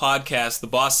new podcast, The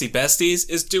Bossy Besties,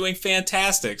 is doing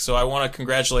fantastic. So I want to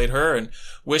congratulate her and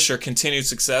wish her continued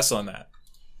success on that.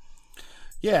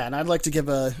 Yeah, and I'd like to give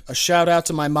a shout out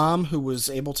to my mom who was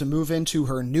able to move into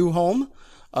her new home.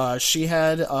 She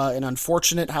had an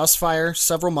unfortunate house fire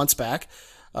several months back,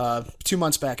 2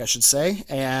 months back, I should say,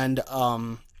 and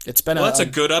it's been that's a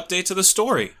good update to the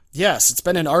story. Yes, it's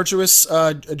been an arduous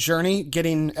journey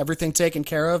getting everything taken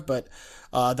care of, but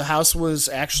the house was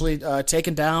actually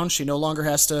taken down. She no longer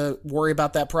has to worry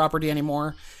about that property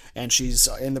anymore, and she's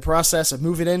in the process of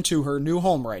moving into her new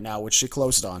home right now, which she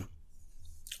closed on.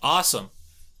 Awesome.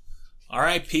 All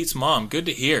right, Pete's mom. Good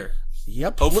to hear.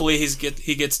 Yep. Hopefully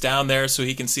he gets down there so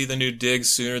he can see the new digs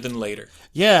sooner than later.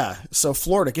 Yeah. So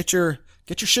Florida, get your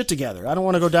shit together. I don't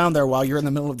want to go down there while you're in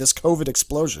the middle of this COVID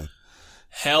explosion.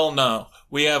 Hell no.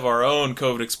 We have our own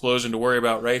COVID explosion to worry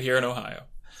about right here in Ohio.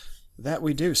 That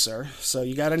we do, sir. So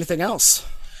you got anything else?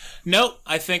 Nope.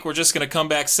 I think we're just going to come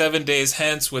back 7 days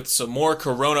hence with some more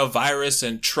coronavirus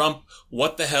and Trump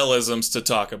what-the-hellisms to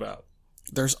talk about.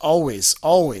 There's always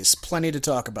plenty to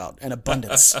talk about, and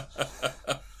abundance.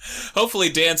 Hopefully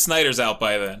Dan Snyder's out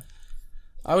by then.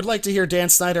 I would like to hear Dan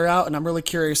Snyder out, and I'm really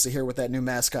curious to hear what that new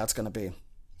mascot's going to be.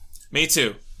 Me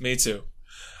too.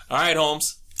 All right,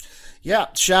 Holmes. Yeah,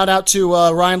 shout out to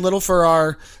Ryan Little for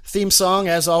our theme song,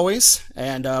 as always,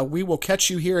 and we will catch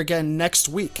you here again next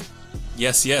week.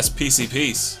 Yes,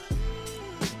 peace.